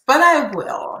this, but I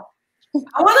will.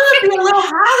 I want them to be a little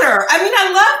hotter. I mean,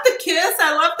 I love the kiss.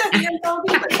 I love the hand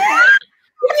holding, but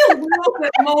maybe a little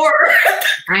bit more.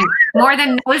 Right. More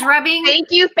than nose rubbing?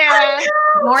 Thank you, Farrah.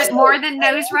 More than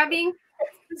nose rubbing?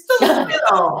 Just a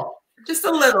little. Just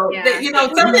a little. Yeah.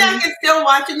 Something I can still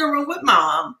watch in the room with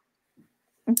mom.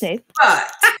 Okay.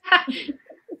 But a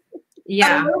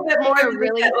little bit more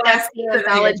really sexy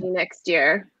anthology next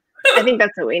year. I think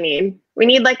that's what we need. We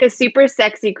need like a super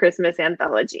sexy Christmas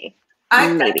anthology.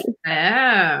 Maybe.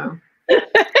 Oh.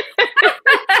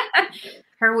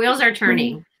 Her wheels are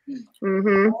turning.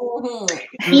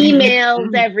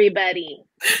 Emails, everybody.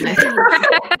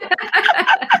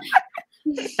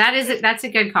 That's a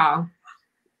good call.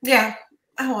 Yeah,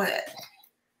 I want it.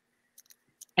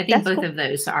 I think both of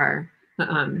those are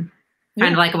kind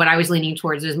of like what I was leaning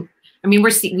towards.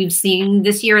 We've seen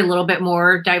this year a little bit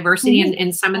more diversity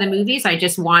in some of the movies. I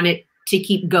just want it to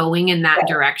keep going in that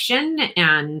direction,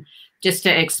 and just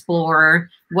to explore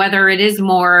whether it is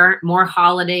more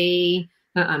holiday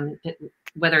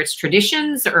whether it's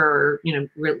traditions or, you know,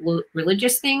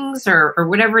 religious things or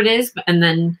whatever it is. And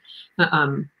then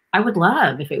I would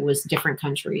love if it was different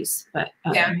countries, but,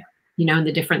 you know, in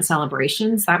the different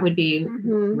celebrations, that would be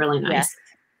really nice. Yes.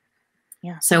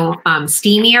 Yeah. So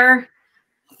steamier,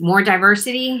 more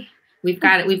diversity. We've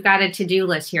got a to-do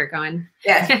list here going.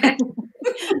 Yeah.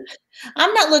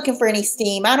 I'm not looking for any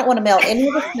steam. I don't want to melt any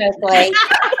of the snowflakes.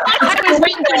 I was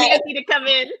waiting for Nancy to come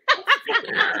in.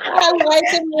 I like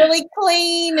them really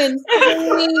clean and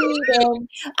sweet, and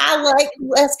I like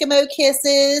Eskimo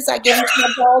kisses. I give them to my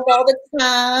dog all the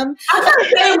time. I'm not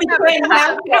saying we couldn't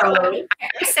have those.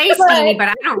 I say steamy, but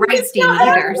I don't write steamy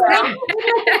either. So.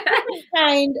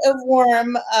 Kind of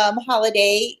warm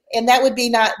holiday, and that would be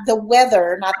not the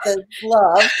weather, not the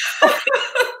love.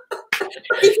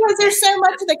 Because there's so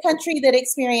much of the country that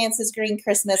experiences green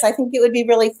Christmas. I think it would be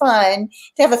really fun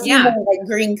to have a few more like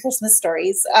green Christmas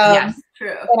stories. Yes,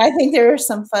 true. And I think there are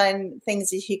some fun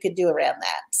things that you could do around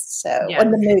that. So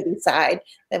on the movie side,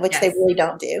 which they really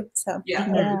don't do. So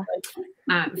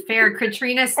Fair.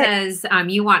 Katrina says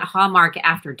you want Hallmark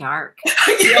after dark.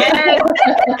 Yes.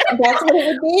 That's what it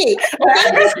would be. Well,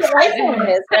 that's what life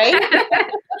is, right?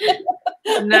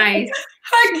 Nice.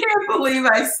 I can't believe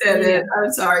I said it.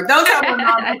 I'm sorry. Don't tell my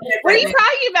mom. What are you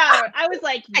talking about? I was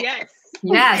like, yes.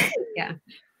 Yes. Yeah.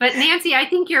 But Nancy, I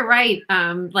think you're right.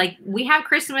 Like we have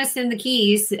Christmas in the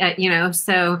Keys, you know,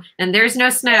 so, and there's no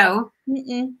snow.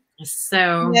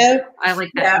 So I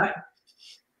like that.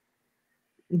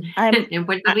 And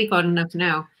what did we go to no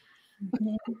snow?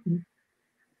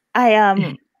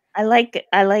 I like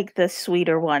the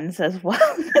sweeter ones as well.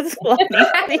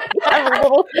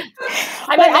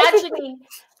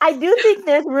 I do think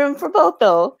there's room for both,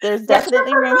 though. There's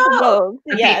definitely room for both.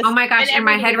 Okay. Yes. Oh my gosh! In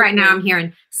my head right now, I'm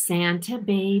hearing Santa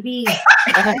baby.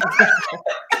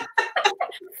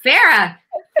 Farrah.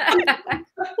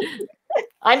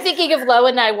 I'm thinking of Lo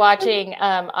and I watching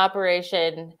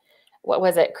Operation. What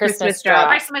was it? Christmas Drop.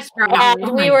 Christmas Drop.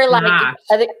 And we were like,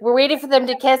 we're waiting for them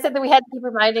to kiss, and then we had to keep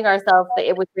reminding ourselves that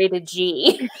it was rated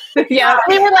G. Yeah.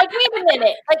 We were like, wait a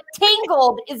minute, like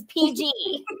Tangled is PG.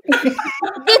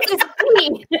 This is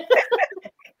P.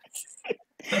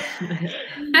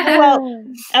 Well,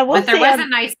 but there was a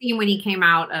nice scene when he came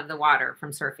out of the water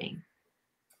from surfing.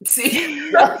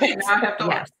 See, now I have to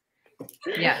yes.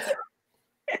 Yes.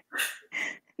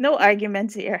 No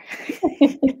arguments here.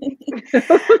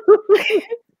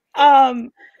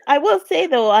 I will say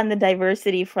though, on the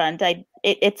diversity front,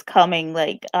 it's coming.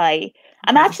 Like I'm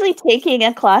actually taking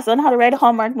a class on how to write a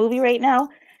Hallmark movie right now,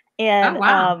 and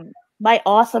my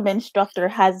awesome instructor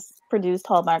has produced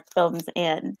Hallmark films,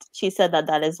 and she said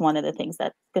that is one of the things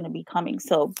that's going to be coming.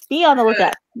 So be on the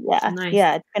lookout. Yeah, nice.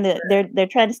 Yeah, it's gonna. They're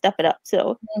trying to step it up.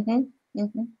 So,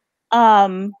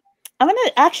 I'm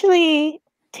gonna actually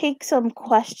take some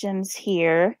questions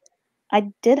here.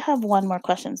 I did have one more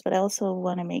questions, but I also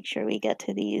want to make sure we get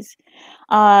to these.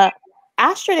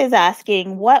 Astrid is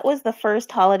asking, what was the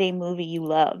first holiday movie you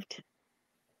loved?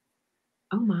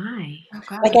 Oh my.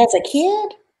 Like as a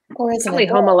kid? Or as Probably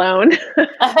Home Alone.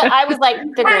 I was like,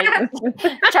 the great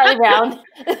Charlie Brown.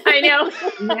 I know.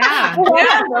 Yeah.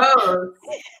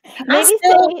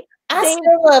 I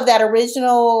still love that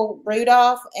original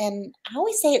Rudolph, and I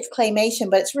always say it's claymation,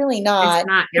 but it's really not. It's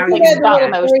not. Like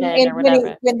stop motion or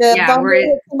whatever. When the bumper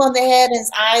hits him on the head and his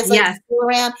eyes go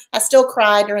around, I still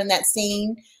cry during that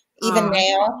scene, even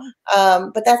now.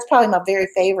 But that's probably my very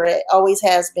favorite. Always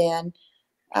has been.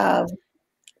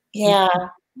 Yeah,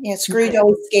 Scrooge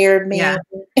always scared me. Yeah.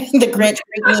 The Grinch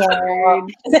freaked me out.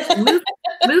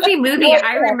 Movie.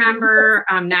 I remember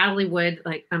Natalie Wood,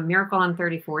 like A Miracle on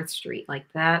 34th Street, like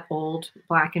that old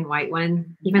black and white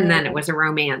one. Even then, it was a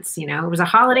romance. You know, it was a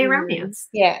holiday romance.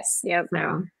 Yes. Yep.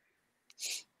 So,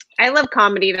 I love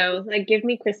comedy though. Like, give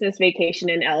me Christmas Vacation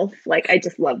and Elf. Like, I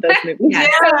just love those movies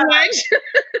so much.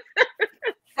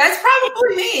 That's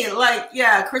probably me. Like,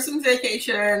 Christmas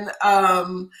Vacation.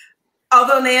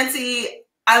 Although Nancy,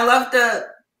 I love the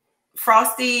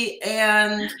Frosty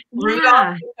and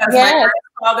Rudolph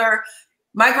because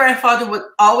my grandfather would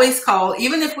always call,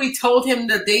 even if we told him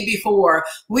the day before,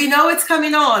 we know it's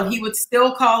coming on, he would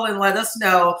still call and let us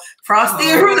know Frosty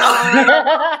and Rudolph.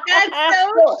 That's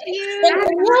so cute. I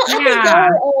think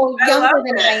y'all are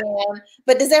younger than I am,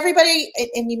 but does everybody,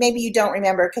 and maybe you don't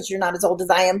remember because you're not as old as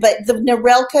I am, but the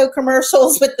Norelco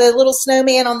commercials with the little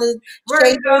snowman on the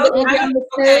stage. I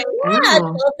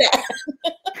love that.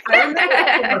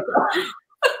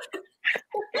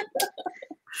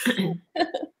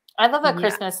 I love A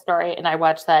Christmas Story, and I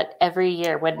watch that every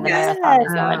year when the marathon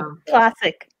is on.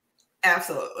 Classic.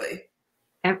 Absolutely.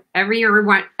 Every year we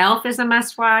want Elf is a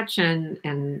must watch, and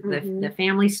the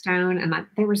Family Stone, and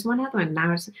there was one other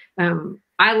one.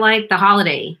 I like The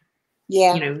Holiday.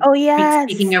 Yeah. You know. Oh, yes.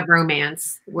 Speaking of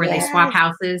romance, where they Yes. swap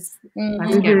houses. Mhm.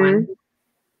 That's a good one.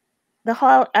 The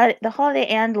Holiday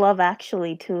and Love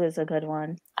Actually too is a good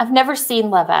one. I've never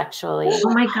seen Love Actually. Oh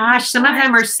my gosh, some of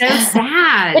them are so But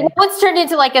sad. now it's turned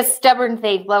into like a stubborn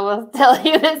thing. I will tell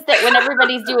you this, that when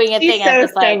everybody's doing a She's thing, so I'm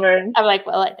just stubborn. like,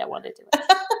 well, I don't want to do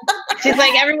it. She's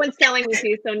like, everyone's telling me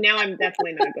to, so now I'm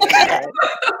definitely not going to do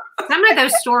it. Some of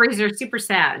those stories are super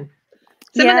sad.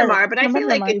 Some Yeah, of them are, but I some of feel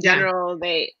them like are, in general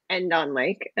they end on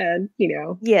like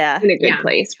Yeah. in a good Yeah.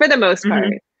 place for the most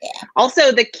part. Yeah.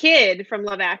 Also, the kid from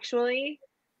Love Actually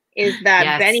is that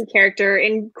Yes. Benny character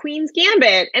in Queen's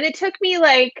Gambit, and it took me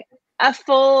like a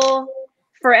full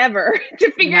forever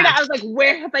to figure it Yeah. out. I was like,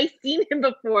 where have I seen him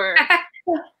before?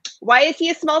 Why is he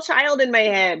a small child in my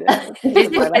head?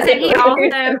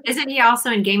 Isn't he also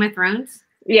in Game of Thrones?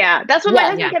 Yeah, that's what my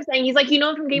husband Yeah. kept saying. He's like, you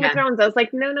know him from Game of Yeah. Thrones. I was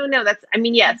like, no, that's, I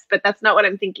mean, yes, but that's not what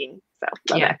I'm thinking. So,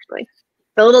 Love Yeah. Actually.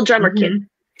 The little drummer kid.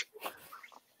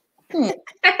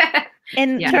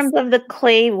 In Yes. terms of the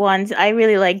clay ones, I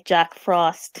really like Jack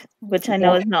Frost, which I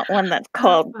know is not one that's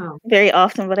called Oh. very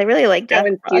often, but I really like That Jack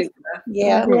one's Frost. cute.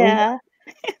 Yeah.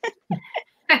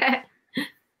 Yeah.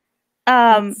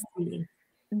 Let's see.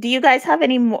 Do you guys have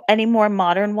any more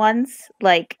modern ones?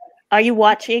 Like, are you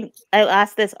watching? I'll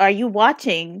ask this: are you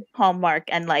watching Hallmark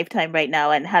and Lifetime right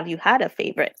now? And have you had a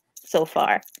favorite so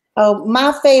far? Oh,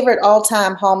 my favorite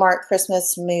all-time Hallmark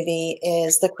Christmas movie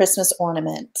is The Christmas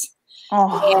Ornament.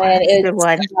 Oh, And that's a good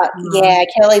it's one. yeah,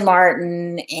 Kelly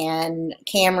Martin and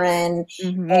Cameron,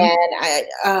 Mhm. and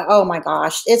oh my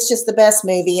gosh, it's just the best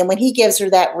movie. And when he gives her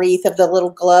that wreath of the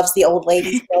little gloves, the old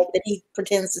lady's glove that he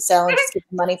pretends to sell and just get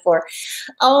the money for,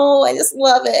 oh, I just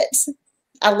love it.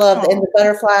 I love and the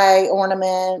butterfly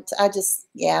ornament.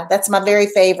 Yeah, that's my very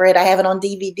favorite. I have it on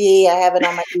DVD. I have it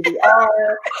on my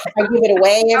DVR. I give it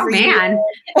away every year.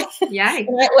 Yeah.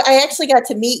 I actually got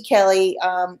to meet Kelly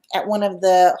at one of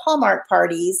the Hallmark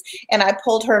parties, and I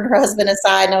pulled her and her husband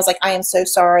aside, and I was like, I am so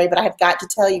sorry, but I have got to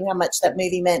tell you how much that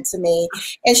movie meant to me.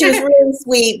 And she was really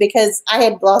sweet because I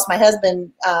had lost my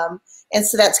husband, and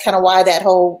so that's kind of why that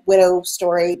whole widow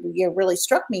story really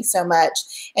struck me so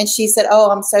much. And she said,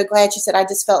 oh, I'm so glad. She said, I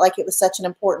just felt like it was such an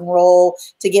important role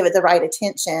to give it the right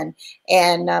attention.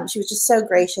 And she was just so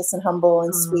gracious and humble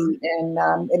and sweet. And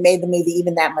it made the movie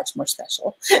even that much more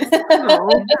special.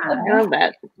 Oh, I love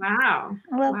that. Wow.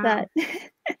 I love that.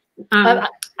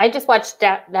 I just watched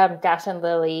Dash and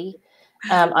Lily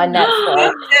on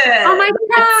Netflix. Oh my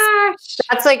gosh.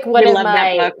 That's like one We of love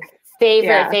that my book.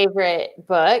 favorite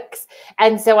books,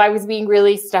 and so I was being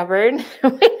really stubborn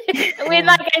when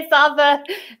like I saw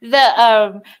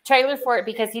the trailer for it,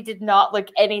 because he did not look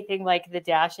anything like the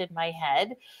Dash in my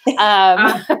head. But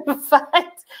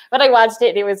I watched it,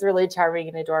 and it was really charming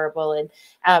and adorable, and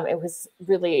it was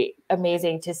really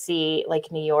amazing to see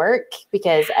like New York,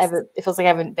 because it feels like I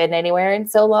haven't been anywhere in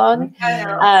so long.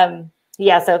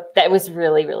 Yeah, so that was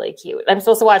really, really cute. I'm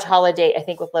supposed to watch Holiday, I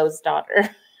think, with Lo's daughter.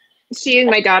 She and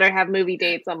my daughter have movie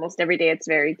dates almost every day. It's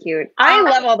very cute. I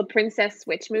love all the Princess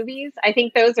Switch movies. I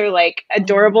think those are like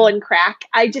adorable and crack.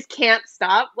 I just can't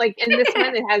stop. Like, and this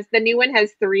one, the new one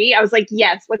has 3. I was like,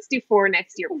 yes, let's do 4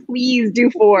 next year. Please do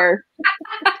 4.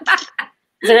 Is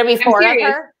there gonna be 4 of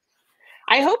her?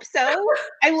 I hope so.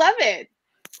 I love it.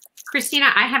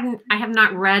 Christina, I have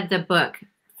not read the book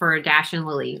for Dash and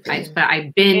Lily, but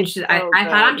I binged. So I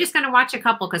thought I'm good. just going to watch a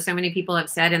couple because so many people have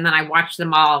said, and then I watched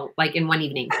them all like in one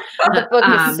evening. The book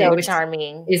is so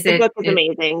charming. The book is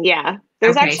amazing. Yeah,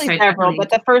 there's Okay, actually so I several, definitely- but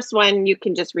the first one you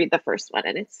can just read the first one,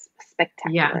 and it's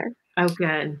spectacular. Yeah. Oh,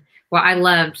 good. Well, I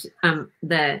loved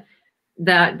the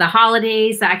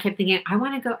holidays. I kept thinking, I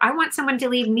want someone to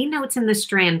leave me notes in the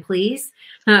Strand, please.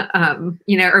 Or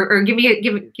give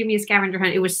me a scavenger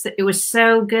hunt. It was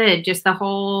so good. Just the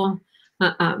whole.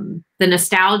 The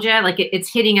nostalgia, like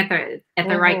it's hitting at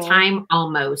the right time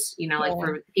almost, like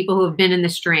for people who have been in the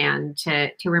Strand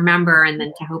to remember, and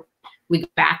then to hope we go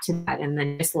back to that, and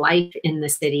then just life in the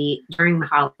city during the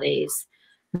holidays.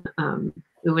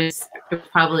 It was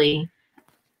probably,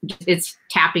 it's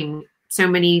tapping so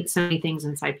many things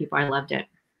inside people. I loved it.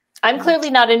 I'm clearly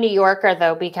not a New Yorker,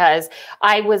 though, because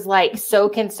I was like so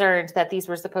concerned that these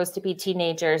were supposed to be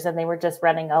teenagers and they were just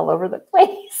running all over the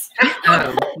place.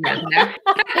 Oh, yeah.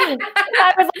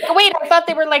 I was like, wait, I thought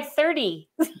they were like 30.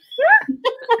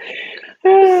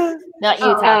 Not you,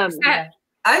 Tom.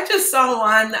 I just saw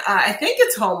one, I think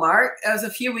it's Hallmark. It was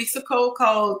a few weeks ago,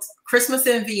 called Christmas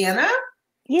in Vienna.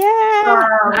 Yeah.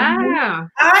 Wow.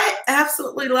 I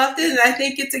absolutely loved it. And I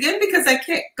think it's, again, because I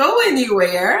can't go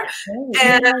anywhere.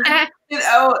 And,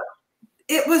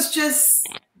 it was just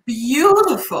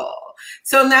beautiful.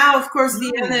 So now, of course,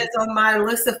 Vienna is on my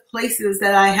list of places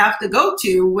that I have to go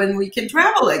to when we can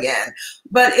travel again.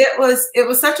 But it was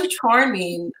such a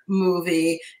charming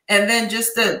movie, and then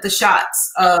just the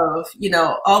shots of, you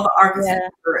know, all the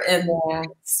architecture, and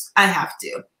I have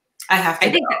to. I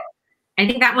think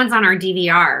that one's on our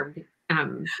DVR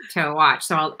to watch.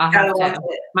 So I'll have to.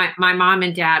 My mom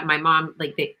and dad. My mom,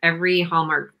 like every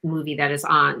Hallmark movie that is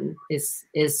on is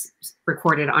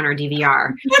recorded on our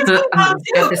DVR. At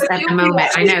the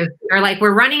moment, I know they're like,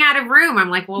 we're running out of room. I'm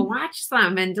like, well, watch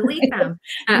some and delete them.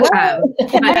 Another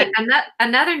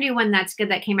new one that's good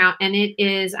that came out, and it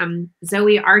is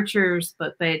Zoe Archer's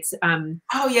book, but it's A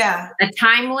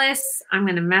Timeless. I'm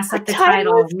going to mess up the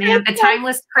title, man. A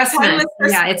Timeless Christmas.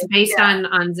 Yeah, it's based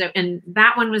on Zoe, and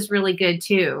that one was really good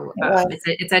too.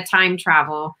 It's a time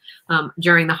travel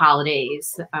during the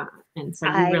holidays, and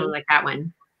so we really like that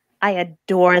one. I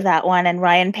adore that one, and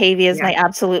Ryan Pavey is my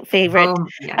absolute favorite. Oh,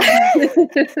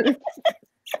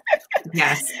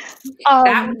 yes.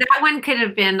 That one could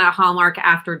have been a Hallmark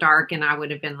After Dark, and I would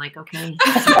have been like, okay,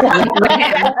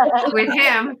 with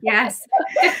him, yes.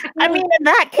 I mean, in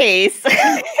that case,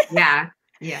 yeah.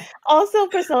 Also,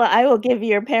 Priscilla, I will give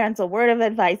your parents a word of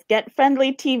advice: get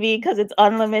Friendly TV because it's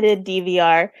unlimited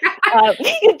DVR.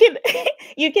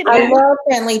 You can. I love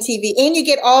Friendly TV, and you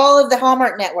get all of the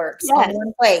Hallmark networks on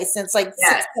one place. It's like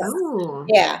it's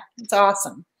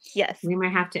awesome. Yes, we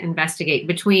might have to investigate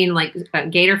between like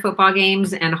Gator football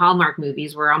games and Hallmark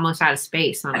movies. We're almost out of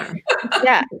space on our.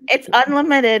 Yeah, it's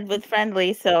unlimited with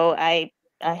Friendly, so I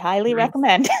highly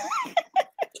recommend.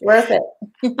 It's worth it.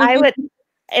 I would.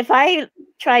 If I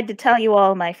tried to tell you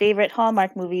all my favorite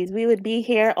Hallmark movies, we would be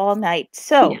here all night.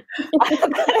 So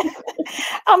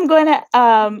I'm going to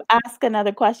ask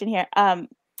another question here.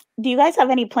 Do you guys have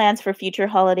any plans for future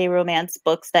holiday romance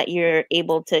books that you're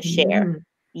able to share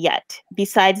yet,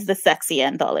 besides the sexy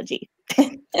anthology?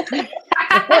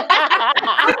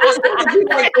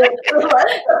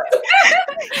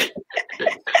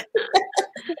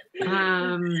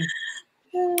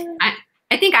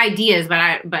 I think ideas, but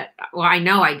I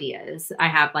know ideas. I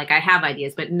have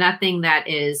ideas, but nothing that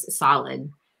is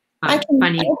solid. I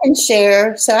can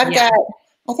share. So I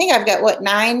think I've got what,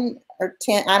 9 or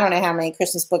 10. I don't know how many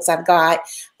Christmas books I've got,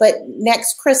 but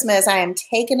next Christmas I am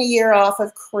taking a year off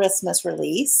of Christmas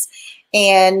release.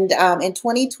 And in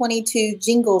 2022,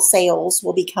 Jingle Sales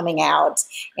will be coming out.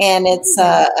 And it's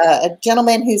a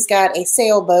gentleman who's got a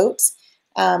sailboat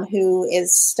who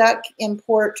is stuck in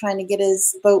port trying to get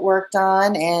his boat worked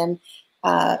on, and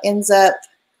ends up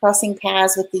crossing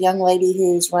paths with the young lady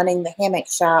who's running the hammock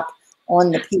shop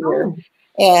on the pier.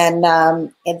 And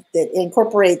it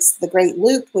incorporates the Great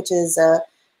Loop, which is a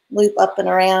loop up and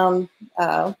around,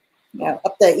 up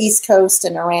the East Coast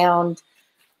and around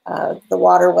the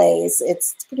waterways.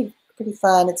 It's pretty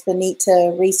fun. It's been neat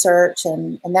to research,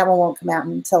 and that one won't come out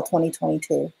until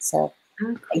 2022. So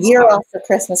a year off for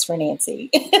Christmas for Nancy.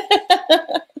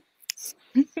 That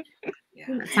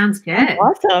sounds good. That's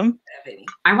awesome.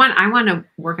 I want to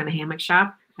work on a hammock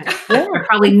shop. I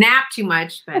probably nap too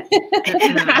much, but I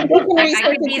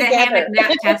could be the hammock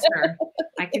nap tester.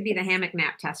 I could be the hammock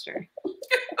nap tester.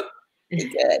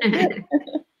 Good.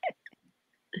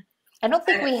 I don't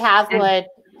think we have one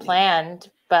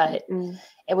planned, but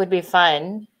it would be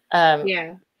fun. Other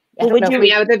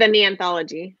than the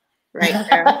anthology, right?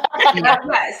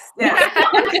 Yes.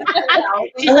 I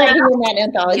like doing that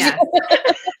anthology.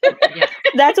 Yeah.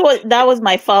 That was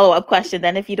my follow-up question.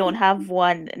 Then if you don't have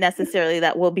one necessarily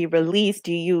that will be released,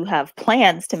 do you have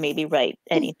plans to maybe write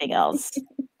anything else?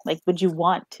 Like, would you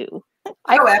want to?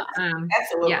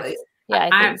 Absolutely. Yeah,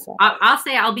 I think so. I'll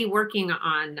say I'll be working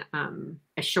on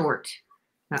a short,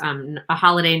 a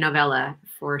holiday novella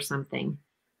for something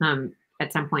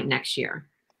at some point next year.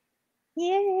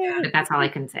 Yay. But that's all I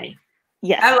can say.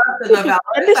 Yeah. I love the novella.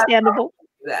 Understandable.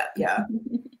 Yeah.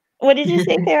 What did you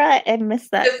say, Farrah? I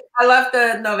missed that. I love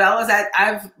the novellas.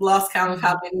 I've lost count of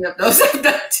how many of those I've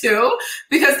done too,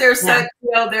 because they're such,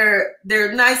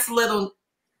 they're nice little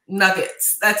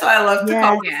nuggets. That's why I love to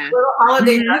call them little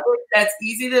holiday nuggets that's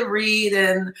easy to read,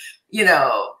 and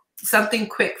something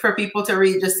quick for people to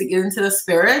read just to get into the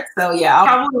spirit. So I'll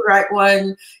probably write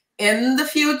one in the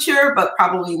future, but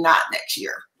probably not next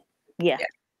year. Yeah.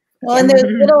 Well, and those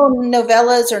little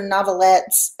novellas or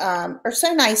novelettes are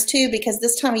so nice too, because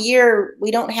this time of year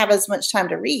we don't have as much time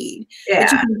to read. Yeah.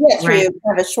 But you can get through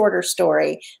kind of a shorter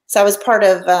story. So I was part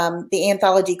of the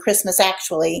anthology Christmas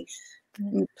Actually,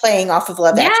 playing off of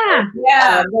Love Actually.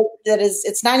 Yeah.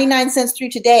 It's 99 cents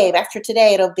through today. After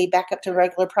today, it'll be back up to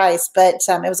regular price. But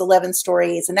it was 11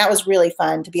 stories, and that was really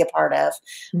fun to be a part of.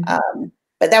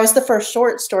 But that was the first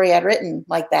short story I'd written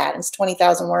like that. It's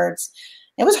 20,000 words.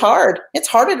 It was hard. It's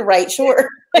harder to write short.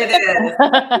 It is.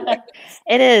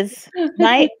 It is.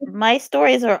 My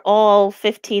stories are all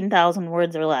 15,000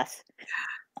 words or less.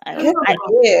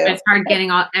 It's hard getting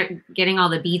all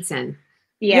the beats in.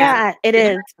 Yeah, it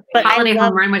is. But Holiday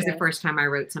Home Run was the first time I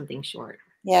wrote something short.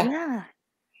 Yeah.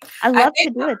 I love to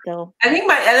do it though. I think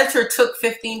my editor took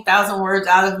 15,000 words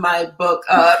out of my book.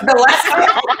 The last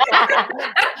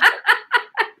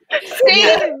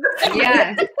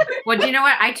Yeah. Well, do you know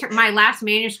what? My last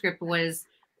manuscript was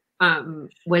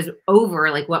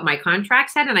over like what my contract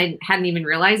said, and I hadn't even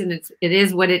realized, and it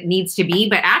is what it needs to be.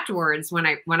 But afterwards, when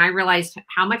I realized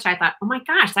how much, I thought, oh my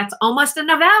gosh, that's almost a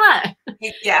novella.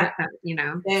 Yeah. You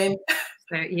know.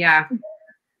 So, yeah.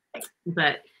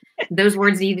 But those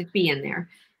words needed to be in there.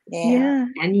 Yeah.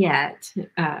 And yet,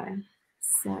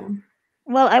 so.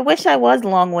 Well, I wish I was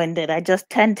long-winded. I just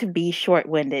tend to be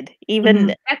short-winded.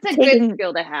 Even that's a good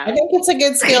skill to have. I think it's a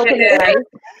good skill to have.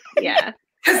 Yeah.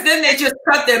 Because then they just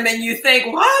cut them and you think,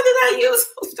 why did I use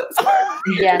those?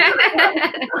 Yeah.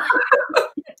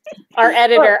 Our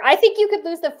editor, I think you could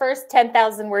lose the first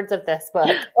 10,000 words of this book.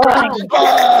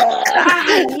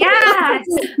 Yes.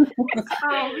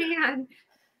 Oh man.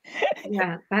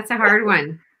 Yeah, that's a hard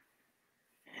one.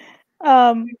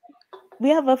 We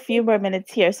have a few more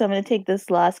minutes here, so I'm going to take this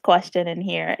last question in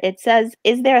here. It says,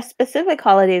 is there a specific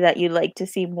holiday that you'd like to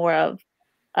see more of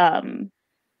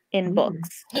in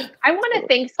books? I want a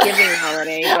Thanksgiving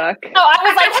holiday book. Oh, I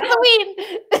was like, Halloween.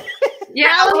 Yeah,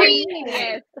 Halloween.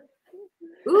 Yes.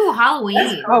 Ooh,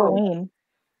 Halloween. Halloween.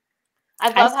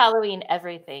 I love Halloween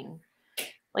everything.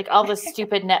 Like all the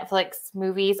stupid Netflix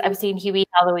movies. I've seen Huey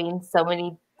Halloween so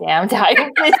many damn times.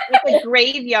 It's a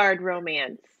graveyard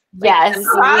romance. Yes. You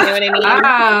know what I mean? Oh.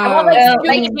 I want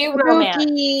like Scooby-Doo romance.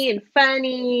 Spooky and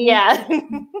funny. Yeah.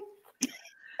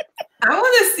 I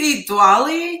want to see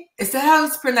Diwali. Is that how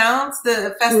it's pronounced?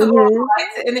 The Festival of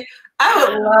Lights. And I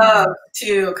would love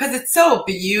to, because it's so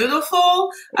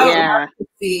beautiful. I would love to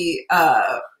see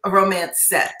a romance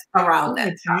set around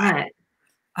that time.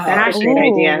 That's a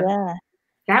great idea. Yeah.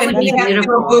 That would and be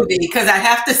beautiful. Movie, because I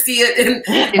have to see it in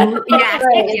a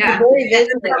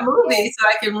movie so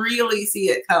I can really see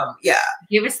it come. Yeah.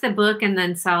 Give us the book and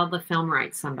then sell the film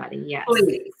rights somebody. Yes.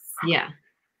 Please. Yeah.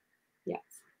 Yes.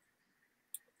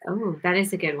 Oh, that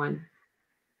is a good one.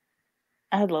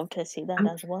 I'd love to see that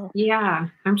as well. Yeah.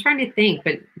 I'm trying to think,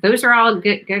 but those are all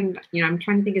good. You know, I'm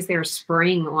trying to think, is there a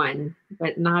spring one,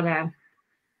 but not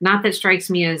that strikes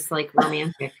me as like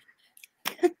romantic.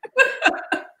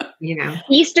 You know,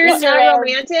 Easter's not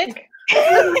romantic.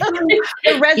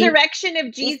 The resurrection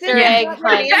of Jesus. Easter egg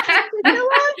hunt.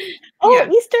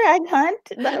 Easter egg hunt.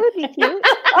 That would be cute.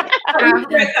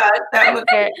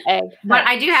 But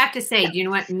I do have to say, do you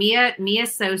know what? Mia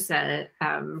Sosa,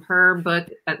 her book,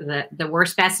 The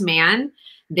Worst Best Man,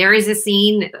 there is a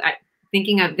scene,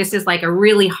 thinking of, this is like a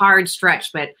really hard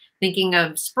stretch, but thinking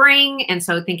of spring, and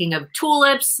so thinking of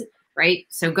tulips, right?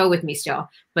 So go with me still.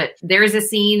 But there's a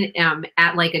scene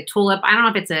at like a tulip. I don't know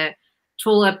if it's a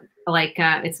tulip, like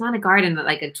it's not a garden, but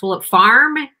like a tulip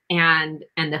farm, and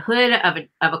the hood of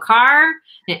a car,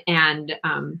 and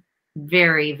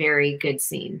very, very good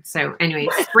scene. So anyway,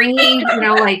 springy, you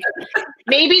know, like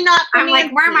maybe not. I'm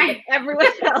like, where am I? Everyone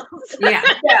else. Yeah.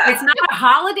 It's not a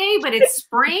holiday, but it's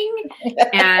spring,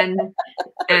 and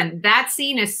that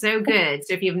scene is so good.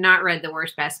 So if you've not read The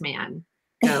Worst Best Man,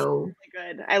 go.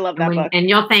 Good. I love that book. And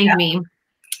you'll thank me.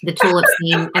 The tulip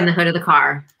scene and the hood of the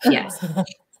car. Yes.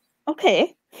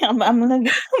 Okay. I'm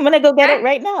gonna go get it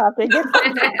right now.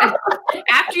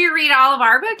 After you read all of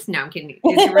our books? No, I'm kidding.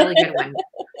 It's a really good one.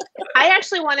 I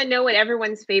actually want to know what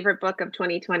everyone's favorite book of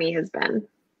 2020 has been.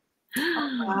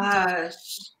 Oh, gosh.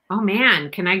 Oh man,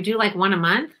 can I do like one a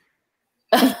month?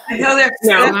 I know there's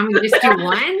I'm gonna just do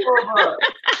one.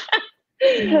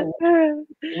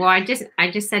 Well, I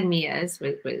just said Mia's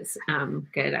was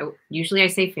good. Usually I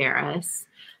say Farrah's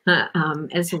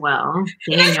as well.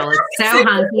 Daniel is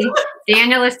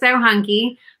so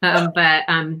hunky. But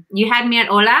you had me at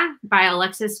Hola by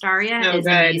Alexis Daria. So is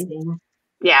good. amazing.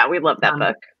 Yeah, we love that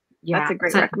book. Yeah, that's a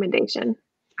great recommendation.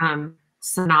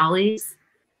 Sonali's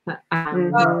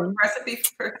Recipe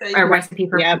for Persuasion. Recipe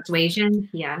for Persuasion.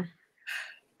 Yeah.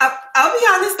 I'll be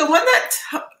honest, the one that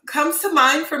comes to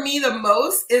mind for me the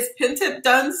most is Pintip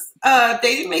Dunn's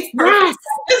Dating Makes Perfect. Yes.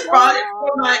 I just bought it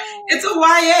for it's a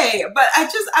YA, but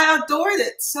I adored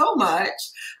it so much.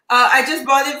 I just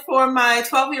bought it for my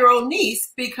 12-year-old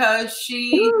niece because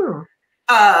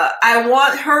I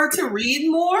want her to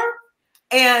read more.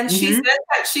 And she said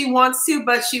that she wants to,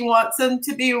 but she wants them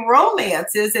to be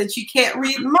romances, and she can't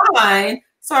read mine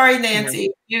Sorry,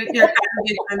 Nancy, you're kind of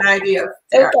getting an idea.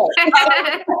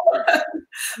 Okay.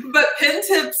 But Pen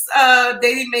Tips,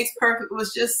 Dating Makes Perfect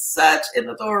was just such an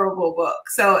adorable book.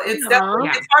 So it's definitely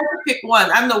it's hard to pick one.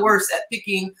 I'm the worst at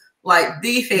picking like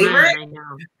the favorite, I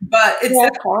know. but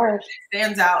it's hard. It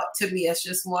stands out to me as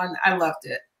just one. I loved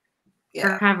it.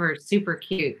 Her cover is super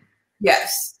cute.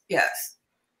 Yes, yes.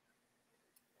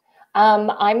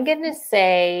 I'm gonna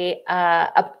say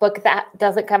a book that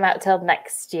doesn't come out till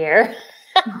next year.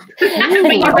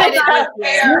 That's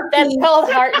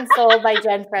called Heart and Soul by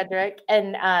Jen Frederick.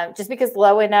 And just because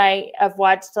Lo and I have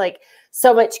watched like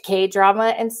so much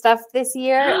K-drama and stuff this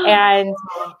year, and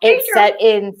it's set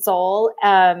in Seoul.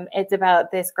 It's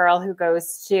about this girl who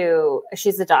goes to,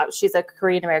 she's a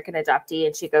Korean American adoptee,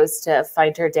 and she goes to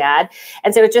find her dad.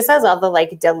 And so it just has all the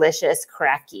like delicious,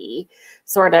 cracky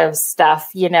sort of stuff,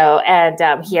 you know,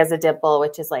 and he has a dimple,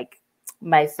 which is like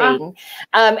my thing.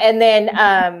 And then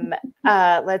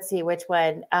let's see which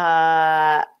one.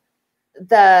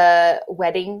 The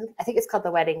Wedding, I think it's called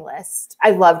The Wedding List.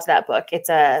 I loved that book. It's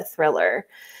a thriller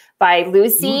by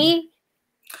Lucy.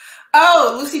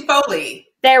 Oh, Lucy Foley.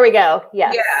 There we go.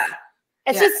 Yes. Yeah.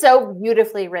 It's just so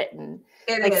beautifully written.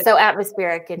 It is so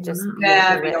atmospheric and just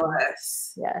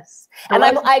fabulous. Yes. And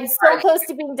I'm so close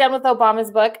to being done with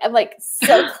Obama's book. I'm like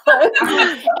so close.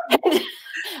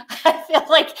 I feel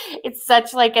like it's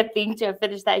such like a thing to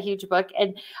finish that huge book.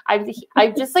 And I'm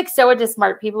just like so into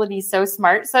smart people, and he's so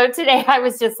smart. So today I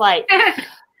was just like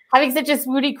having such a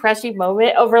smoothie crushy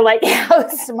moment over like how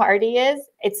smart he is.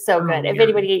 It's so good. If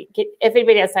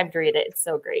anybody has time to read it, it's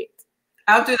so great.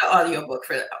 I'll do the audiobook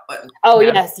for that one. Oh,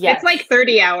 yes. It's like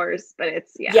 30 hours, but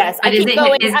it's, Yes, I keep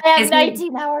going. I have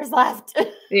 19 hours left.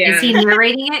 Yeah. Is he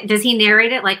narrating it? Does he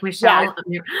narrate it like Michelle?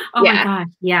 Yeah. Oh, my God.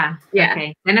 Yeah.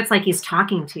 Okay. Then it's like he's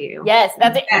talking to you. Yes.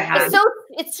 That's it.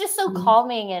 It's just so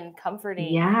calming and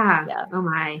comforting. Yeah. Oh,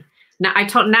 my. Now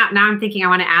I'm thinking I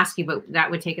want to ask you, but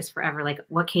that would take us forever. Like,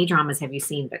 what K-dramas have you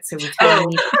seen? But so we totally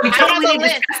need to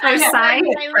discuss those sides.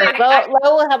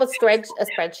 Lo will have a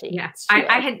spreadsheet. Yes,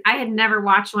 I had never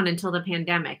watched one until the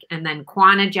pandemic, and then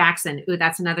Kwana Jackson. Ooh,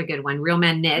 that's another good one. Real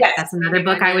Men Knit. Yes. That's another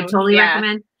book I would totally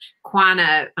recommend.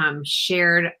 Kwana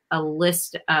shared a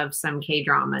list of some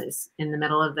K-dramas in the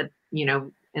middle of the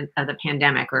of the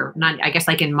pandemic, or not, I guess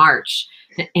like in March.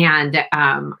 And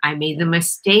I made the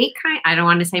mistake, I don't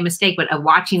want to say mistake, but of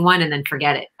watching one and then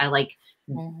forget it. I like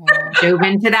dove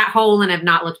into that hole and have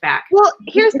not looked back. Well,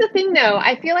 here's the thing though.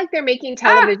 I feel like they're making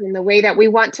television the way that we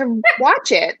want to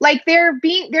watch it. Like they're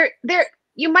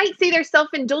you might say they're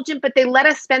self-indulgent, but they let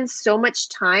us spend so much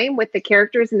time with the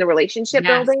characters and the relationship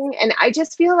building. And I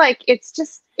just feel like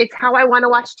it's how I want to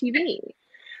watch TV.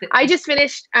 I just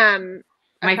finished,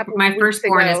 my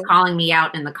firstborn is calling me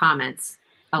out in the comments.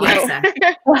 Alexa.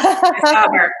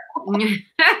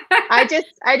 I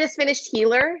just finished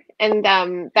Healer, and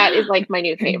that is like my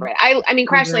new favorite. I mean,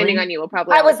 Crash Landing on You will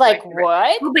probably. I was like,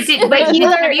 what? But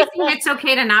Healer, have you seen It's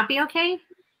Okay to Not Be Okay?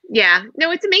 Yeah,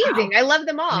 no, it's amazing. I love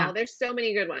them all. Yeah. There's so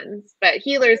many good ones, but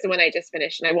Healer is the one I just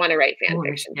finished, and I want to write fan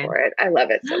fiction for it. I love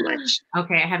it so much.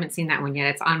 Okay, I haven't seen that one yet.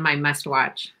 It's on my must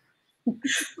watch. When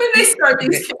they start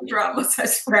these K-dramas, I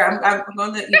swear I'm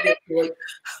going to eat it.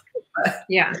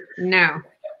 Yeah, no.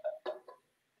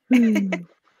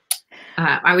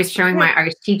 I was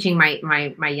teaching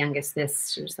my youngest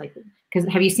this. She was like, because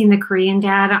have you seen the Korean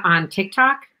dad on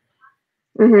TikTok?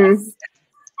 Mm-hmm.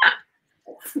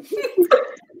 Yes.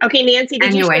 Okay, Nancy,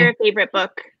 did you share a favorite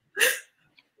book?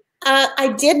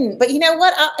 I didn't, but you know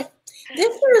what? This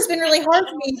year has been really hard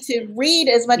for me to read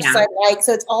as much as I like.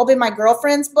 So it's all been my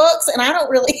girlfriend's books, and I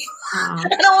don't really, I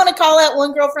don't want to call out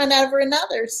one girlfriend over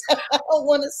another. So I don't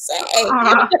want to say.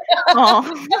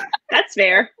 That's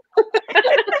fair.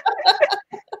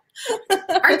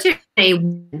 Aren't you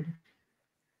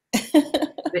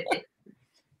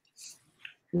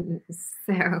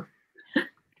so?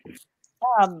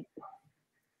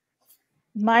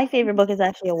 My favorite book is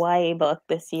actually a YA book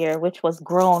this year, which was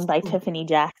Grown by Tiffany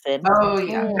Jackson. Oh,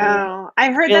 yeah. Oh,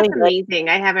 I've heard really that's amazing.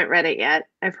 I haven't read it yet.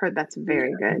 I've heard that's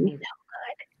very good.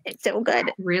 It's so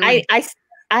good. Really?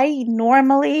 I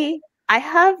normally,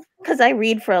 because I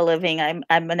read for a living, I'm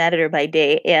an editor by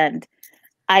day, and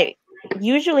I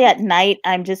usually at night,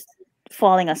 I'm just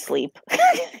falling asleep.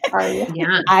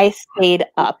 Yeah. I stayed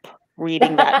up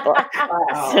reading that book.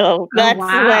 Wow. So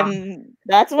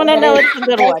that's when I know it's a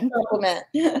good one.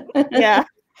 Yeah.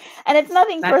 And it's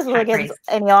nothing personal against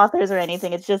any authors or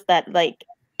anything. It's just that, like,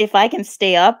 if I can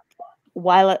stay up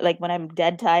while, like, when I'm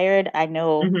dead tired, I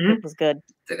know it was good.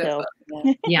 So,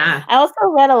 yeah. I also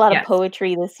read a lot of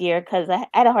poetry this year because I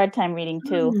had a hard time reading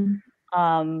too.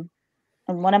 And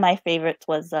And one of my favorites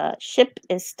was Ship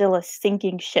is Still a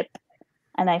Sinking Ship.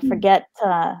 And I forget,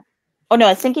 oh no,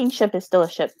 A Sinking Ship is Still a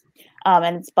Ship.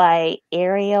 And it's by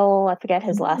Ariel, I forget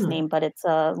his last name, but it's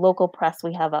a local press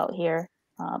we have out here.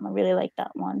 I really like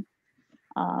that one.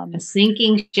 A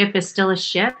Sinking Ship is Still a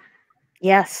Ship?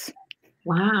 Yes.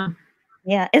 Wow.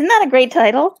 Yeah. Isn't that a great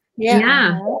title?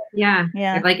 Yeah.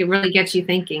 Like it really gets you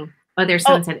thinking. Oh, there's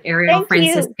someone said Ariel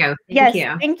Francisco. Thank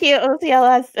you. Thank you,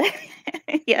 OCLS.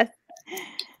 Yes.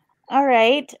 All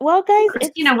right. Well, guys,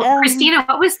 Christina,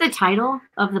 what was the title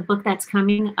of the book that's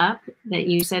coming up that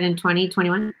you said in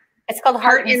 2021? It's called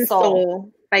Heart and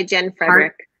Soul by Jen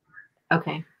Frederick.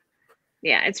 Okay.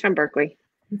 Yeah, it's from Berkeley.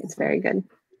 It's very good.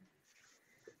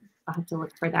 I'll have to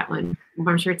look for that one.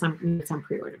 I'm sure it's on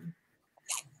pre-order.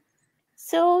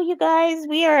 So, you guys,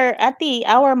 we are at the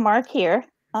hour mark here.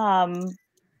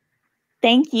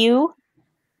 Thank you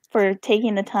for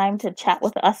taking the time to chat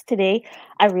with us today.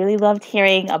 I really loved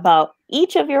hearing about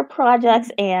each of your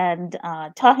projects and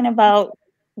talking about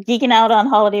geeking out on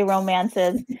holiday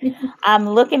romances. I'm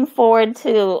looking forward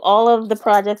to all of the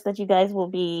projects that you guys will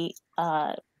be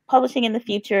publishing in the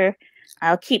future.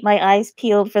 I'll keep my eyes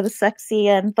peeled for the sexy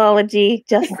anthology.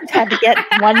 Just had to get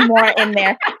one more in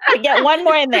there.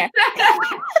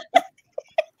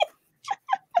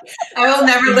 I will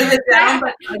never live it down.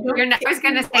 But I was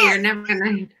going to say, you're never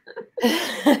going to.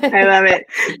 I love it.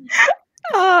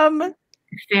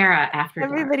 Farrah after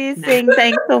everybody's saying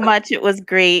thanks so much. It was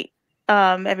great.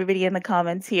 Everybody in the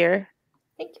comments here.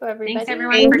 Thank you, everybody. Thanks,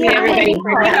 everyone.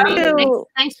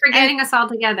 Thanks for getting us all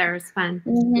together. It was fun.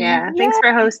 Yeah. Thanks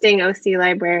for hosting OC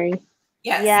Library.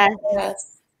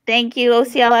 Yes. Thank you,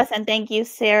 OCLS, and thank you,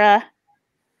 Sarah.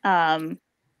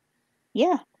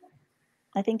 Yeah.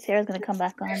 I think Sarah's going to come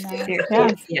back on now.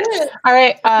 All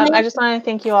right. I just want to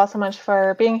thank you all so much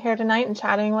for being here tonight and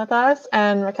chatting with us.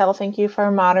 And Racquel, thank you for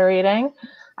moderating.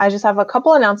 I just have a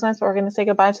couple announcements, but we're going to say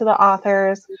goodbye to the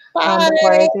authors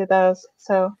before I do those.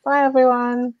 So bye,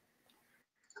 everyone.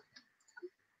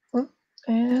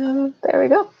 And there we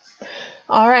go.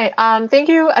 All right. Thank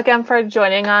you again for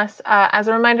joining us. As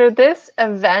a reminder, this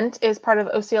event is part of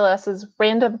OCLS's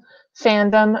Random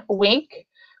Fandom Week.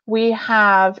 We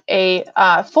have a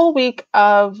full week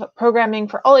of programming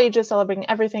for all ages, celebrating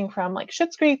everything from like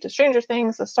Schitt's Creek to Stranger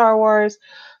Things to Star Wars.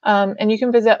 And you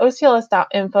can visit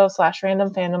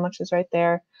ocls.info/randomfandom, which is right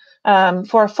there,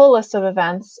 for a full list of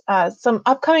events. Some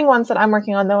upcoming ones that I'm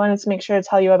working on that I wanted to make sure to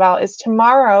tell you about is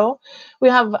tomorrow we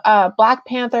have Black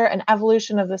Panther, An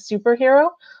Evolution of the Superhero.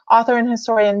 Author and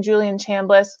historian Julian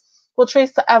Chambliss will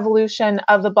trace the evolution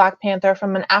of the Black Panther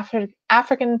from an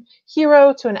African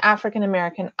hero to an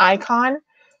African-American icon.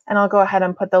 And I'll go ahead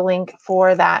and put the link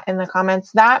for that in the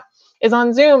comments. That is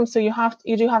on Zoom, so you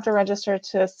do have to register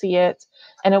to see it,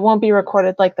 and it won't be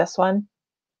recorded like this one.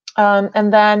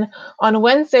 And then on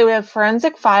Wednesday, we have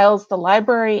Forensic Files, The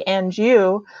Library and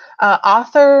You.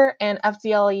 Author and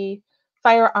FDLE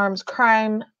firearms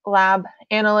crime lab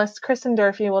analyst Kristen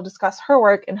Durfee will discuss her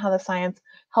work and how the science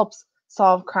helps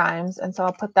solve crimes. And so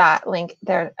I'll put that link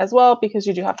there as well, because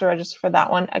you do have to register for that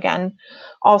one again.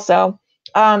 Also,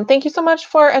 thank you so much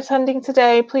for attending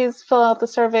today. Please fill out the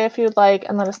survey if you'd like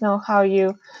and let us know how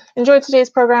you enjoyed today's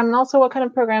program and also what kind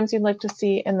of programs you'd like to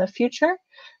see in the future.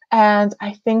 And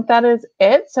I think that is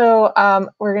it. So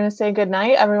we're going to say good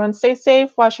night. Everyone stay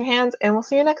safe, wash your hands, and we'll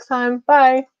see you next time.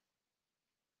 Bye.